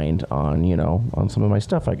can find on on some of my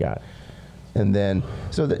stuff I got. And then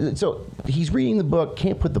so he's reading the book,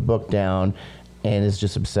 can't put the book down, and is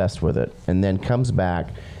just obsessed with it, and then comes back.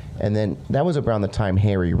 And then that was around the time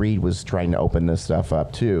Harry Reid was trying to open this stuff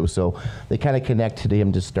up too. So they kind of connected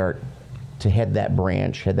him to head that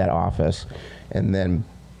branch, head that office. And then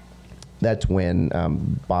that's when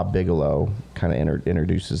Bob Bigelow kind of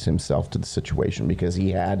introduces himself to the situation, because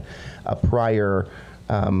he had a prior,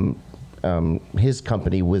 his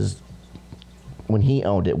company was, when he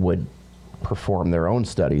owned it, would perform their own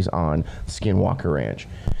studies on Skinwalker Ranch.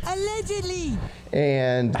 Allegedly.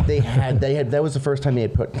 And they had that was the first time they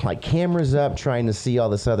had put like cameras up trying to see all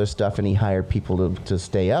this other stuff, and he hired people to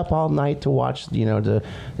stay up all night to watch, the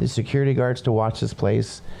security guards to watch this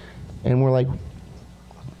place. And we're like,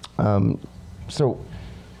 so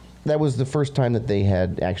that was the first time that they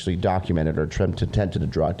had actually documented or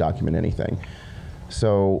attempted to document anything.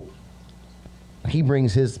 So he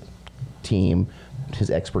brings his team, his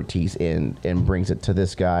expertise in, and brings it to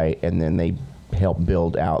this guy, and then they help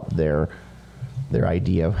build out their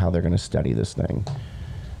idea of how they're going to study this thing.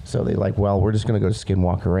 So they like, well, we're just going to go to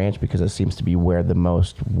Skinwalker Ranch because it seems to be where the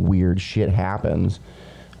most weird shit happens.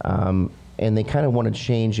 And they kind of want to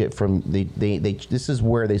change it from this is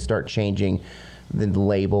where they start changing the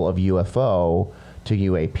label of UFO to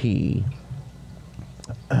UAP,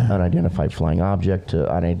 unidentified flying object,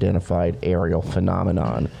 to unidentified aerial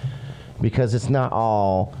phenomenon, because it's not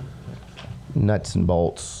all nuts and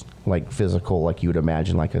bolts like physical, like you would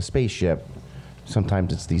imagine, like a spaceship.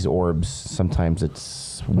 Sometimes it's these orbs. Sometimes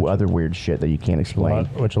it's other weird shit that you can't explain.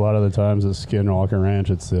 Which a lot of the times at Skinwalker Ranch,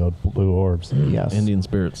 it's the blue orbs. Yes. Indian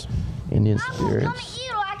spirits. Indian I'm gonna spirits. eat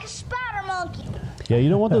you like a spider monkey. Yeah, you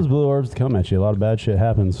don't want those blue orbs to come at you. A lot of bad shit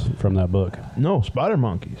happens from that book. No, spider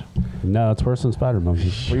monkeys. No, it's worse than spider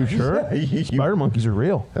monkeys. Are you sure? Spider monkeys are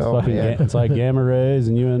real. It's like gamma rays,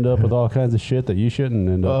 and you end up with all kinds of shit that you shouldn't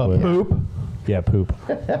end up with. Poop. Yeah, poop.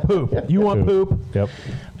 Poop. You want poop? Yep.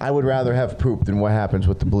 I would rather have poop than what happens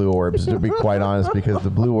with the blue orbs, to be quite honest, because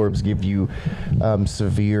the blue orbs give you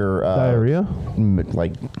severe diarrhea,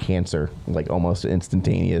 like cancer, like almost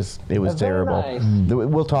instantaneous. It was terrible.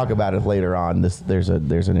 We'll talk about it later on. There's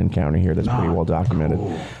an encounter here that's pretty well documented.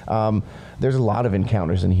 There's a lot of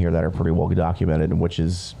encounters in here that are pretty well documented, which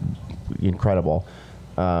is incredible.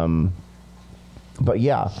 But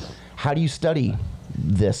yeah, how do you study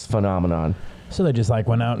this phenomenon? So they just like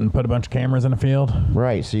went out and put a bunch of cameras in a field?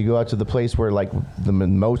 Right. So you go out to the place where like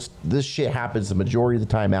this shit happens the majority of the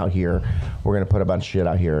time out here. We're going to put a bunch of shit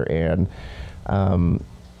out here. And I'm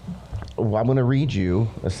going to read you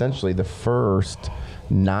essentially the first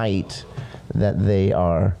night that they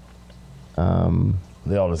are...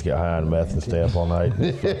 they all just get high on meth and stay up all night.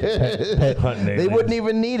 They wouldn't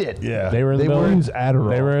even need it. Yeah. They were in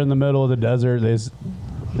the middle of the desert.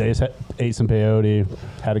 They just ate some peyote,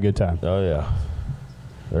 had a good time. Oh yeah,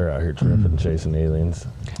 they're out here tripping, chasing aliens.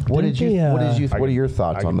 What are your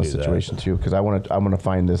thoughts I on the can do that. situation too? Because I want to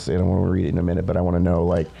find this and I want to read it in a minute, but I want to know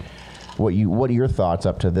like what are your thoughts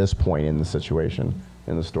up to this point in the situation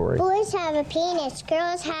in the story? Boys have a penis,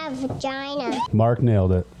 girls have vagina. Mark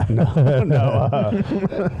nailed it. No.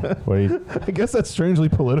 What do you? I guess that's strangely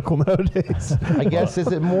political nowadays. I guess is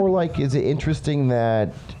it interesting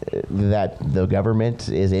that the government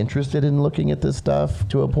is interested in looking at this stuff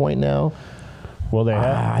to a point now? Well, they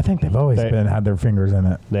have. I think they've always had their fingers in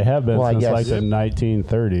it. They have been Well, since I like guess- the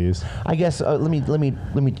 1930s. I guess let me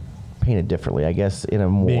paint it differently. I guess in a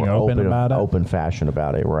Being more open about it? open fashion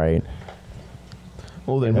about it, right?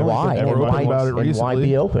 Well, they And never why? been And open why, about it and why recently.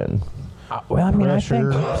 be open? Well, I mean,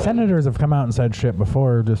 Pressure. I think senators have come out and said shit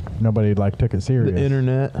before, just nobody like took it serious. The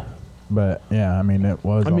internet. But yeah, I mean, it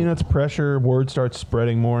was. I mean, that's pressure. Word starts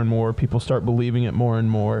spreading more and more. People start believing it more and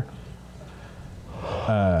more.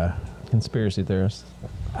 Conspiracy theorists.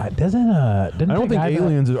 Didn't I don't the think guy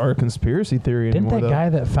aliens are a conspiracy theory Didn't anymore. that guy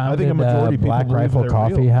that I think a founded majority of people Black believe Rifle they're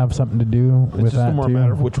Coffee real. have something to do with It's just that a more too?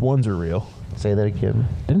 matter of which ones are real. Say that again.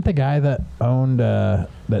 Didn't the guy that owned that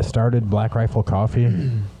started Black Rifle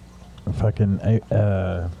Coffee, fucking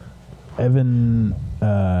Evan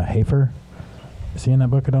Hafer? Is he in that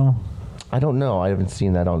book at all? I don't know. I haven't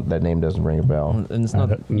seen that. That name doesn't ring a bell. And it's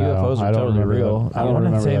not No, UFOs I are don't totally remember real. that. I don't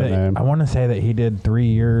remember say that name. I want to say that he did 3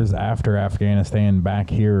 years after Afghanistan back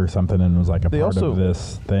here or something, and was like a They part also of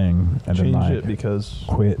this thing, and then Change like it because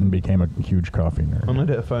quit and became a huge coffee nerd.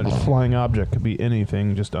 unidentified flying object could be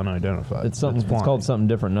anything, just unidentified. It's something. It's flying. called something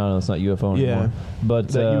different now. It's not UFO Yeah. anymore. But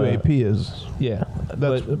That UAP is. Yeah, That's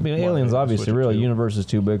but I mean, why aliens they obviously switch it real. The to. universe is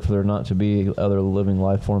too big for there not to be other living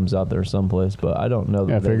life forms out there someplace. But I don't know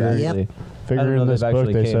that Yeah, they've figure- actually. Yep. I don't Figure know in this they've book,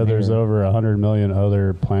 actually they came said there's here. over 100 million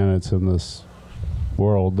other planets in this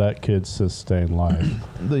world that could sustain life.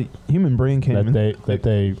 The human brain can't that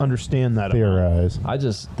they understand that. theorize. I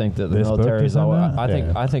just think that the This book military's is on always.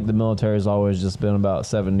 that? I think the military's always just been about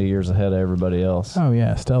 70 years ahead of everybody else. Oh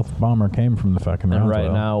yeah, stealth bomber came from the fucking. And right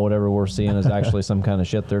Roswell. now, whatever we're seeing is actually some kind of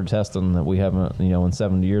shit they're testing that we haven't, in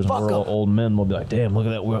 70 years, when we're all old men, we'll be like, damn, look at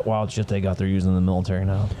that wild shit they got they're using in the military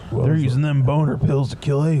now. They're using them boner pills to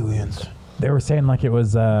kill aliens. They were saying like it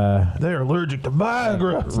was They're allergic to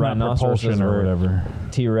Viagra. Rhinoceroses propulsion or were whatever.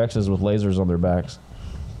 T-Rexes with lasers on their backs.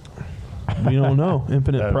 We don't know.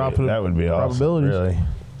 Infinite profit. That would be awesome. probabilities. Really.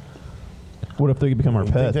 What if they could become our You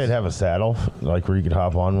think pets? they'd have a saddle, like where you could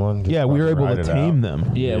hop on one? Just Yeah, we were fucking able ride to it tame out?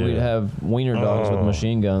 them. Yeah, we'd have wiener dogs with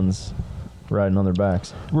machine guns riding on their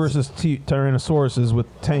backs. Versus Tyrannosauruses with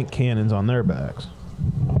tank cannons on their backs.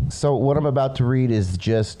 So what I'm about to read is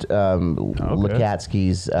just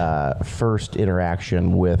Lukatsky's first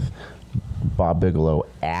interaction with Bob Bigelow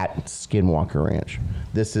at Skinwalker Ranch.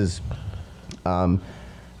 This is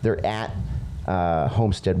they're at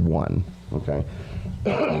Homestead 1. Okay.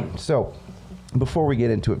 So before we get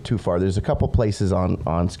into it too far, there's a couple places on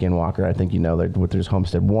Skinwalker. I think you know that there's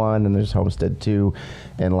Homestead 1 and there's Homestead 2,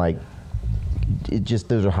 and like it just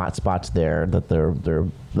those are hot spots there that they're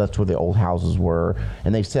that's where the old houses were,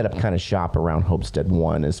 and they've set up kind of shop around Homestead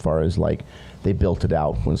 1 as far as like they built it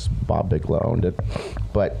out when Bob Bigelow owned it.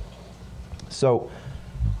 But so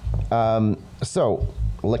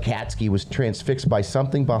Lukatsky was transfixed by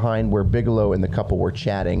something behind where Bigelow and the couple were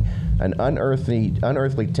chatting. An unearthly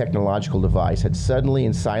technological device had suddenly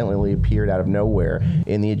and silently appeared out of nowhere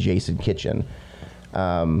in the adjacent kitchen.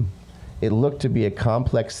 It looked to be a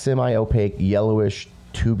complex, semi-opaque, yellowish,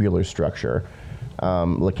 tubular structure.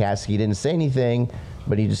 Lukatsky didn't say anything,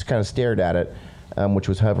 but he just kind of stared at it, which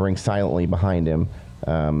was hovering silently behind him.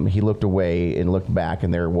 He looked away and looked back,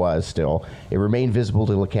 and there it was still. It remained visible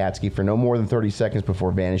to Lukatsky for no more than 30 seconds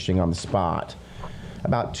before vanishing on the spot.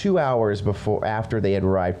 About 2 hours after they had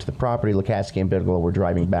arrived to the property, Lukatsky and Bigelow were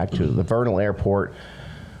driving back to the Vernal Airport.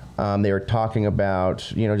 They were talking about,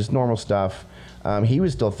 just normal stuff. He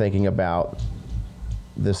was still thinking about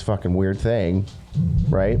this fucking weird thing,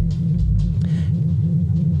 right?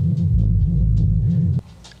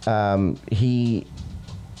 He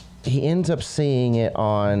ends up seeing it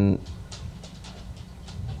on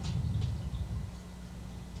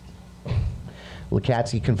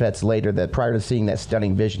Lukatsky confessed later that prior to seeing that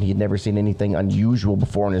stunning vision, he had never seen anything unusual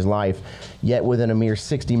before in his life. Yet within a mere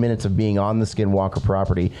 60 minutes of being on the Skinwalker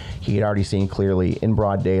property, he had already seen clearly, in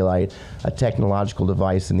broad daylight, a technological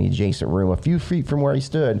device in the adjacent room, a few feet from where he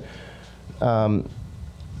stood.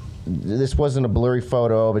 This wasn't a blurry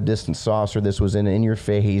photo of a distant saucer. This was an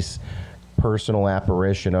in-your-face personal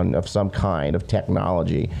apparition of some kind of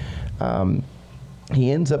technology.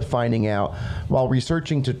 he ends up finding out while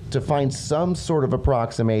researching to find some sort of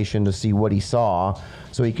approximation to see what he saw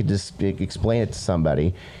so he could just explain it to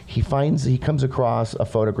somebody. He comes across a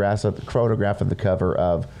photograph of the cover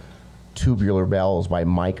of Tubular Bells by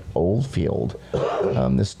Mike Oldfield.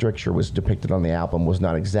 This stricture was depicted on the album, was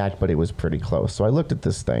not exact, but it was pretty close. So I looked at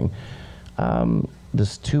this thing,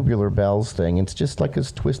 this Tubular Bells thing. It's just like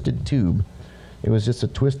this twisted tube. It was just a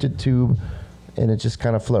twisted tube, and it just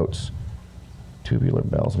kind of floats. Tubular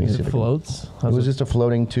Bells. Let me see It floats? It was just a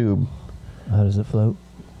floating tube. How does it float?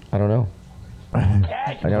 I don't know.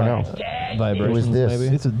 I don't know. Vibrations, It was this.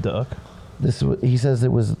 maybe? It's a duck. He says it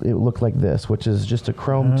looked like this, which is just a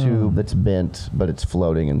chrome tube that's bent, but it's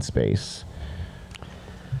floating in space.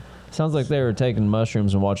 Sounds like they were taking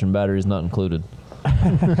mushrooms and watching Batteries Not Included. Well,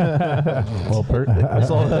 I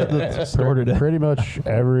saw that store today. pretty much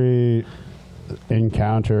every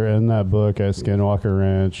encounter in that book at Skinwalker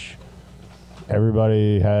Ranch,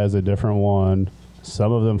 everybody has a different one.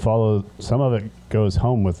 Some of them follow, some of it goes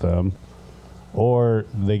home with them, or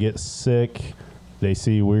they get sick. They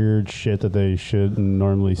see weird shit that they shouldn't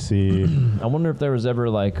normally see. I wonder if there was ever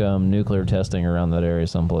like nuclear testing around that area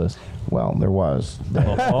someplace. Well, there was.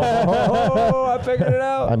 I figured it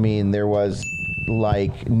out. I mean, there was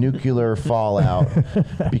like nuclear fallout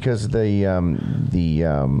because the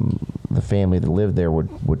family that lived there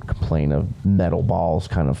would complain of metal balls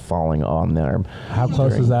kind of falling on them. How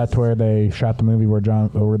close is that to where they shot the movie where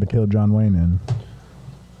they killed John Wayne in?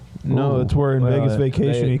 No, it's where in Well, Vegas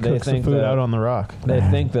Vacation he they cooks the think food that- out on the rock. They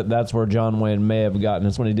think that that's where John Wayne may have gotten.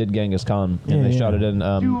 It's when he did Genghis Khan, and they shot it in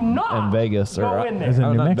Vegas or It's in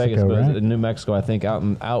New not Mexico, Vegas, but right? in New Mexico, I think,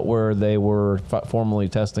 out where they were formerly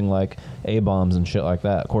testing like A-bombs and shit like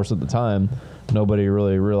that. Of course, at the time, nobody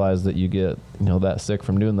really realized that you get that sick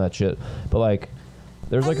from doing that shit. But like,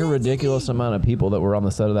 there's like a ridiculous amount of people that were on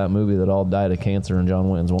the set of that movie that all died of cancer, and John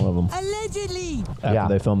Wayne's one of them. Allegedly.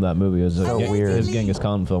 After they filmed that movie, it was So weird. It was Genghis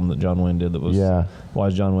Khan film that John Wayne did. That was why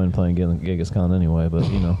is John Wayne playing Genghis Khan anyway? But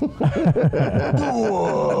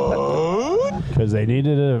Because they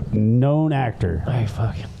needed a known actor. Hey,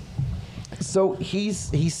 fuck. So he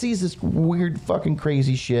sees this weird fucking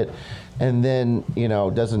crazy shit, and then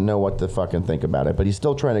doesn't know what to fucking think about it. But he's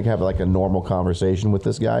still trying to have like a normal conversation with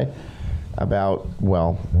this guy about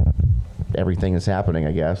everything that's happening,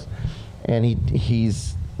 I guess. And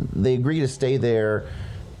they agree to stay there,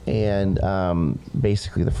 and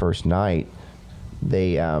basically the first night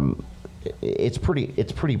it's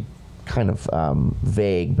pretty kind of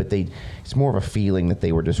vague, but it's more of a feeling that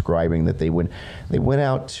they were describing that they went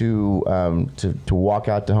out to walk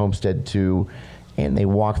out to Homestead 2, and they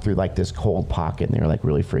walked through like this cold pocket, and they were like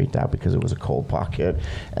really freaked out because it was a cold pocket,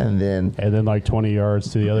 and then like 20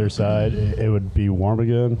 yards to the other side, it would be warm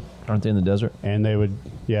again. Aren't they in the desert? And they would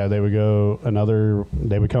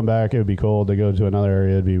come back, it would be cold. They go to another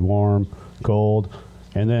area, it'd be warm, cold.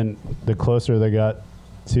 And then the closer they got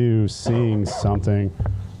to seeing something,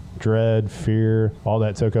 dread, fear, all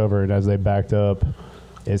that took over. And as they backed up,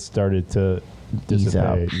 it started to ease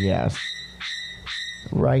out. dissipate. Yes.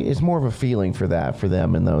 Right. It's more of a feeling for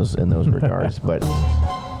them in those regards. But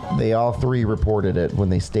they all three reported it when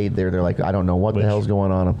they stayed there. They're like, I don't know what the hell's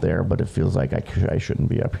going on up there, but it feels like I shouldn't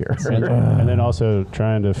be up here. And then also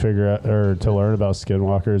trying to figure out or to learn about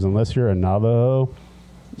Skinwalkers, unless you're a Navajo.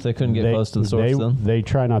 So they couldn't get close to the source then? They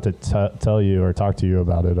try not to tell you or talk to you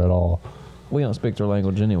about it at all. We don't speak their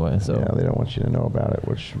language anyway, so. Yeah, they don't want you to know about it,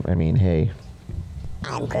 which, I mean, hey.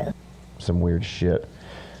 Some weird shit.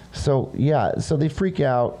 So, yeah, so they freak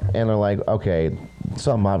out and are like, okay,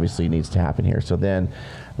 something obviously needs to happen here. So then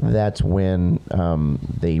that's when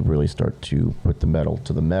they really start to put the metal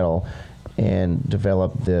to the metal and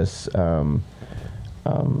develop this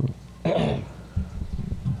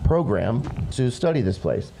program to study this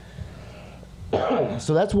place.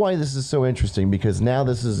 So that's why this is so interesting, because now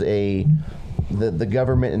this is the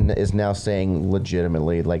government is now saying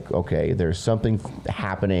legitimately, like, okay, there's something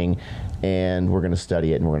happening, and we're going to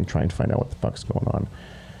study it, and we're going to try and find out what the fuck's going on.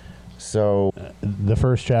 So the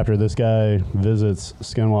first chapter, this guy visits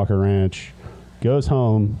Skinwalker Ranch, goes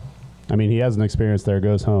home. I mean, he has an experience there,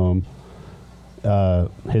 goes home.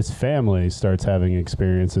 His family starts having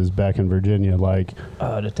experiences back in Virginia, like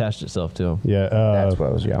it attached itself to him. Yeah, that's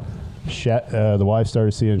what it was. Yeah, the wife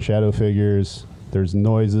started seeing shadow figures. There's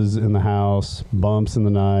noises in the house, bumps in the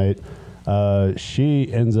night.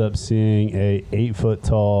 She ends up seeing a 8-foot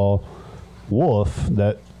tall wolf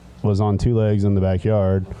that was on 2 legs in the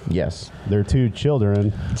backyard. Yes, their 2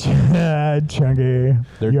 children. Chunky,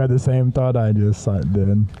 you had the same thought I just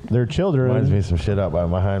did. Their children. Reminds me of some shit out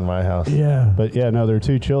behind my house. Yeah, but yeah, no, their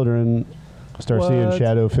 2 children start seeing What?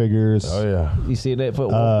 shadow figures. Oh yeah. You see an 8-foot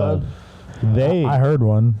wolf, Uh, bud? I heard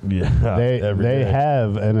one. Yeah. They every day.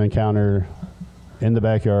 have an encounter in the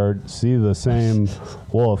backyard. See the same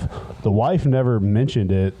wolf. The wife never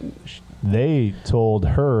mentioned it. They told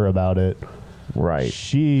her about it. Right.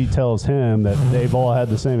 She tells him that they've all had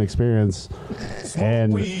the same experience,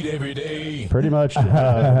 and pretty much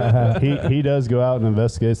he does go out and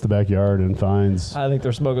investigates the backyard and finds I think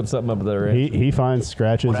they're smoking something up there. Right? he finds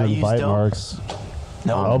scratches Would I and use bite dope? marks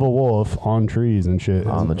of a wolf on trees and shit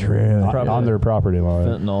On the tree. on their property line.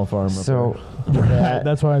 Fentanyl farm. Up So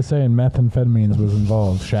That's why I was saying methamphetamines was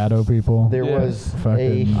involved. Shadow people. there was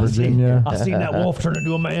Fucking a Virginia. I seen that wolf turn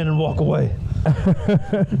into a man and walk away.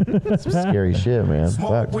 some scary shit, man.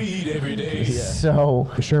 Fuck. So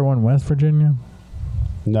Sure one West Virginia?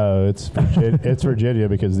 No, it's Virginia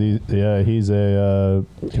because he's a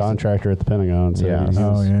contractor at the Pentagon. So Yeah. he's-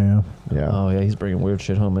 Oh, yeah. yeah. Oh yeah, he's bringing weird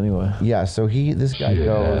shit home anyway. Yeah, so this guy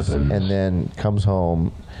goes and then comes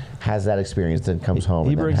home, has that experience, then comes home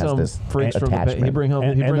He and then brings has home this freaks from the. attachment. He bring home.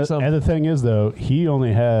 And, He and brings the, home. and the thing is, though, he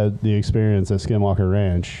only had the experience at Skinwalker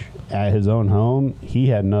Ranch. At his own home, he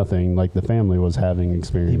had nothing. Like the family was having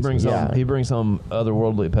experiences. He brings Yeah. home. He brings home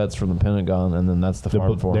otherworldly pets from the Pentagon, and then that's the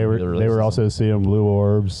farm for they him. were He they releases were also seeing blue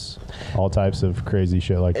orbs, all types of crazy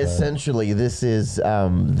shit like that. Essentially, this is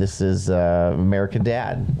American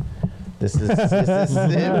Dad. This is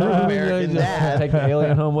American Dad. Take the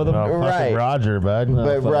alien home with him. Oh, fucking Right. Roger, bud.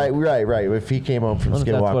 But fuck. right. If he came home from What if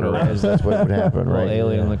that's what Skinwalker it Ranch, was? that's what would happen, Little right?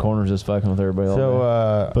 alien in the corner just fucking with everybody. all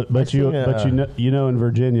So, day. but you know in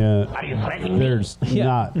Virginia, there's Yeah.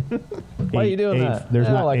 not. Why are you doing that? There's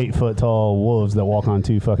Yeah, not like- 8-foot tall wolves that walk on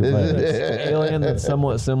 2 fucking legs. alien that's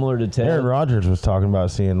somewhat similar to Ted. Aaron Rodgers was talking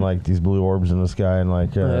about seeing like these blue orbs in the sky and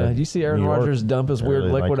like. Did you see Aaron New York, Rodgers dump his weird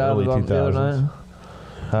early, liquid like, out early of the other 2000s. night?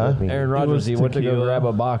 Huh? Aaron Rodgers, he went to go tequila. grab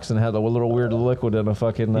a box and had a little weird liquid in a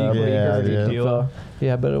fucking. Yeah, tequila.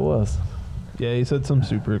 Yeah, I bet it was. Yeah, he said some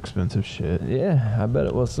super expensive shit. Yeah, I bet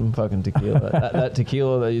it was some fucking tequila. that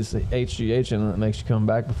tequila that you say HGH in it that makes you come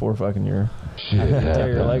back before fucking you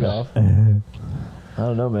tear your leg off. I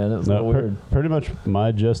don't know, man. It was a No, little weird. pretty much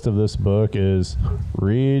my gist of this book is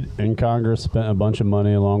Reed in Congress spent a bunch of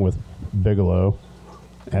money along with Bigelow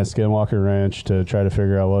at Skinwalker Ranch to try to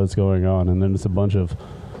figure out what's going on. And then it's a bunch of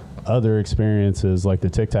other experiences like the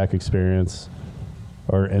Tic Tac experience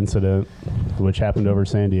or incident, which happened over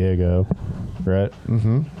San Diego, right?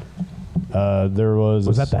 Mm-hmm. There was...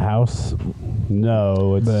 Was that the house?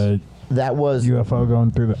 No, it's... The That was UFO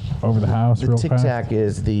going through over the house the real Tic fast? Tac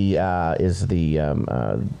is the air.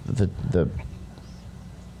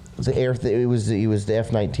 It was the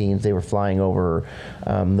F-19s. They were flying over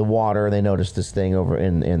the water. They noticed this thing over,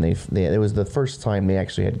 and it was the first time they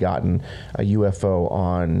actually had gotten a UFO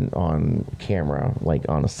on camera, like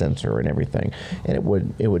on a sensor and everything. And it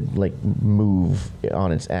would like move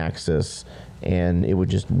on its axis, and it would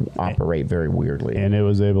just operate very weirdly. And it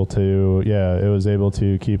was able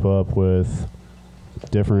to keep up with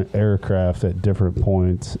different aircraft at different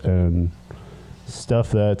points and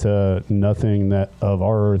stuff that nothing that of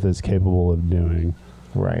our Earth is capable of doing.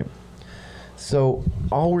 Right. So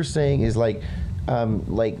all we're saying is like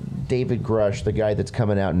David Grush, the guy that's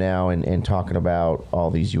coming out now and talking about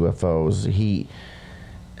all these UFOs, he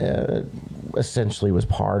essentially was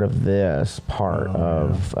part of this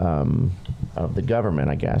of the government,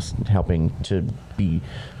 I guess, helping to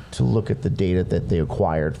look at the data that they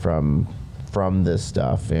acquired from this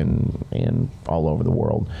stuff and all over the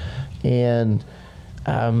world, and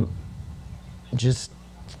just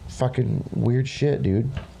fucking weird shit, dude.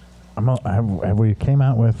 Have we came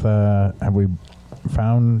out with? Have we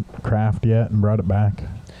found craft yet and brought it back?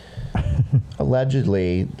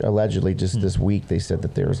 Allegedly, just this week they said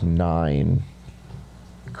that there's 9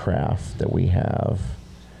 craft that we have.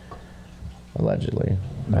 Allegedly,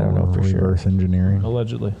 I don't know for sure. Reverse engineering.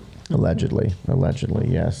 Allegedly. Allegedly,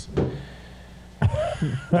 yes.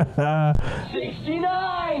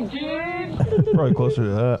 69, dude! Probably closer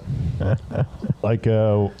to that. Like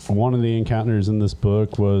one of the encounters in this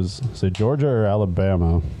book was Georgia or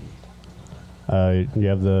Alabama. You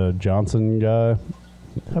have the Johnson guy.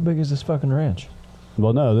 How big is this fucking ranch?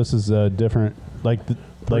 Well, no, this is different. Like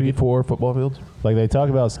 34 football fields. Like they talk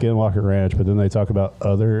about Skinwalker Ranch, but then they talk about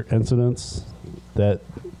other incidents that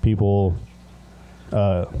people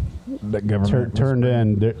That government turned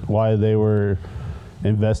in why they were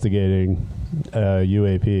investigating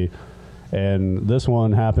UAP. And this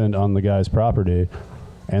one happened on the guy's property,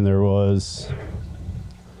 and there was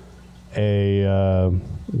a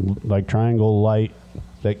like triangle light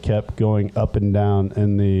that kept going up and down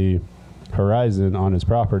in the horizon on his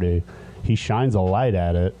property. He shines a light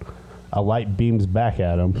at it, a light beams back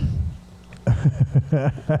at him.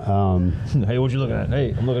 Hey, what you looking at?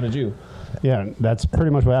 Hey, I'm looking at you. Yeah, that's pretty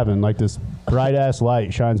much what happened. Like this bright ass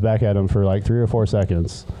light shines back at him for like 3 or 4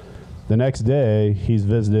 seconds. The next day, he's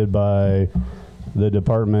visited by the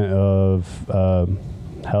Department of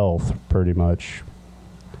Health, pretty much.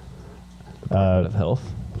 Department of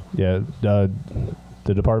Health? Yeah, the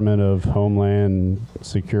Department of Homeland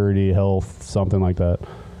Security, Health, something like that.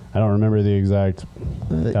 I don't remember the exact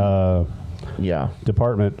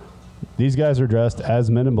department. These guys are dressed as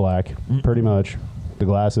Men in Black, pretty much. The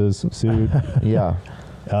glasses, suit. Yeah.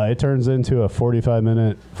 It turns into a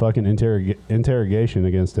 45-minute fucking interrogation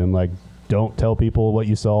against him. Like, don't tell people what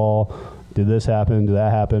you saw. Did this happen? Did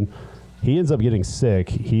that happen? He ends up getting sick.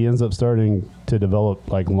 He ends up starting to develop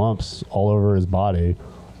like lumps all over his body.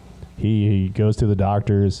 He goes to the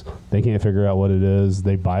doctors. They can't figure out what it is.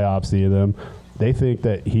 They biopsy them. They think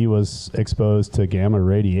that he was exposed to gamma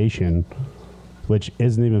radiation, which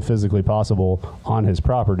isn't even physically possible on his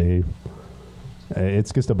property.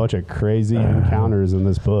 It's just a bunch of crazy encounters in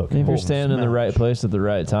this book. If you're standing in the right place at the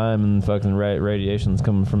right time and fucking right radiation's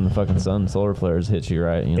coming from the fucking sun, solar flares hit you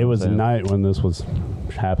right. You know it was night when this was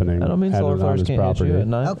happening. I don't mean solar flares can't hit you at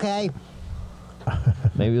night. Okay.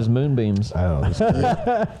 Maybe it was moonbeams. I don't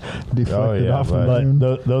know. Deflected off the But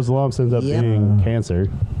moon. those lumps end up being cancer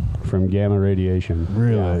from gamma radiation.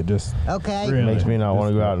 Really? Just Okay. really. Makes me not want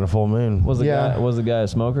to go out in the full moon. Was the guy a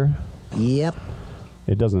smoker? Yep.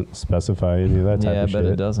 It doesn't specify any of that type Yeah, I of bet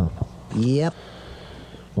shit. it doesn't. Yep.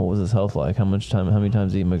 What was his health like? How many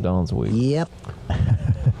times did he eat McDonald's a week? Yep.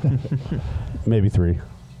 Maybe 3,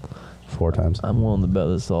 4 times. I'm willing to bet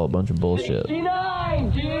this is all a bunch of bullshit. 69,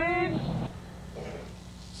 dudes!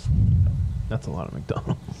 That's a lot of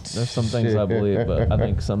McDonald's. There's some things I believe, but I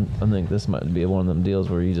think this might be one of them deals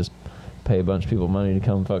where you just pay a bunch of people money to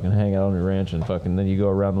come fucking hang out on your ranch and fucking then you go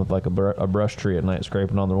around with like a brush tree at night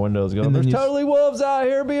scraping on their windows going, there's totally wolves out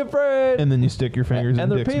here, be afraid. And then you stick your fingers in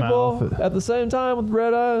and Dick's they're people mouth. at the same time with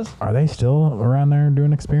red eyes. Are they still around there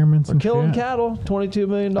doing experiments and Killing shit? cattle, $22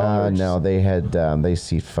 million. No, they had they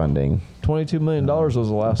ceased funding. $22 million was the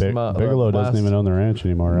last amount. Bigelow doesn't even own the ranch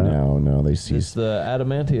anymore, right? No, they It's ceased. the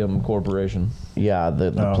Adamantium Corporation. Yeah,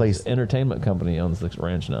 the place. Entertainment company owns the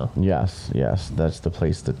ranch now. Yes, that's the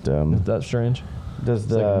place that Is that strange? does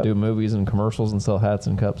So they can do movies and commercials and sell hats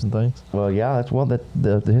and cups and things. Well, yeah,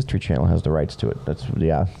 the History Channel has the rights to it. That's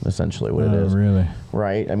essentially what it is. Really?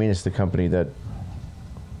 Right? I mean, it's the company that.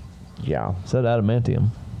 Yeah. It said Adamantium.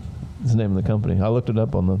 It's the name of the company. I looked it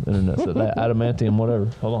up on the internet. It said Adamantium, whatever.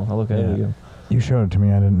 Hold on, I'll look at it again. You showed it to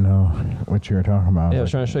me. I didn't know what you were talking about. Yeah, I was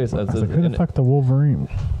trying to show you. I was like, who the fuck the Wolverine?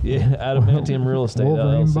 Yeah, Adamantium Real Estate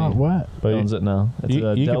Wolverine LLC. bought what? But Owns it now. It's You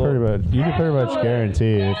can pretty much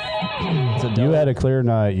guarantee if you had a clear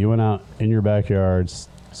night, you went out in your backyard,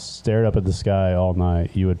 stared up at the sky all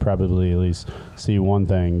night, you would probably at least see one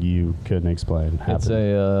thing you couldn't explain happen. It's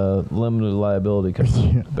a limited liability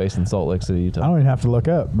company based in Salt Lake City, I Utah. don't even have to look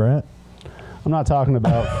up, Brent. I'm not talking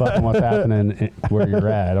about fucking what's happening where you're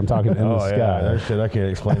at. I'm talking in the sky. Yeah, that shit I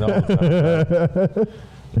can't explain all the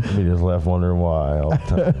time. We just left wondering why all the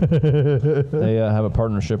time. They have a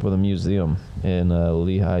partnership with a museum in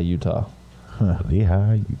Lehigh, Utah,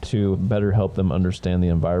 Lehigh. to better help them understand the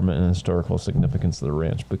environment and historical significance of the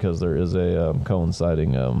ranch, because there is a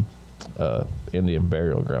coinciding Indian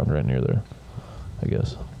burial ground right near there, I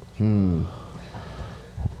guess.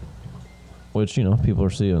 Which, people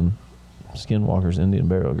are seeing Skinwalkers Indian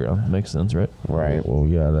burial ground. Makes sense, right? Right. Well,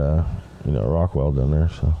 we got Rockwell down there,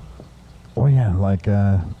 so. Oh yeah, like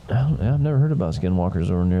I've never heard about Skinwalkers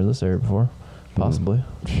over near this area before. Possibly.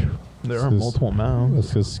 There are multiple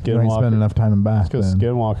mounds. It's because you ain't spend enough time in Bass. Because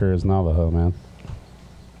then. Skinwalker is Navajo, man.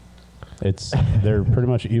 They're pretty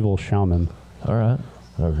much evil shaman. All right.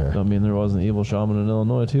 Okay. I mean, there was an evil shaman in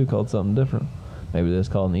Illinois, too, called something different. Maybe they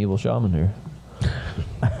just called an evil shaman here.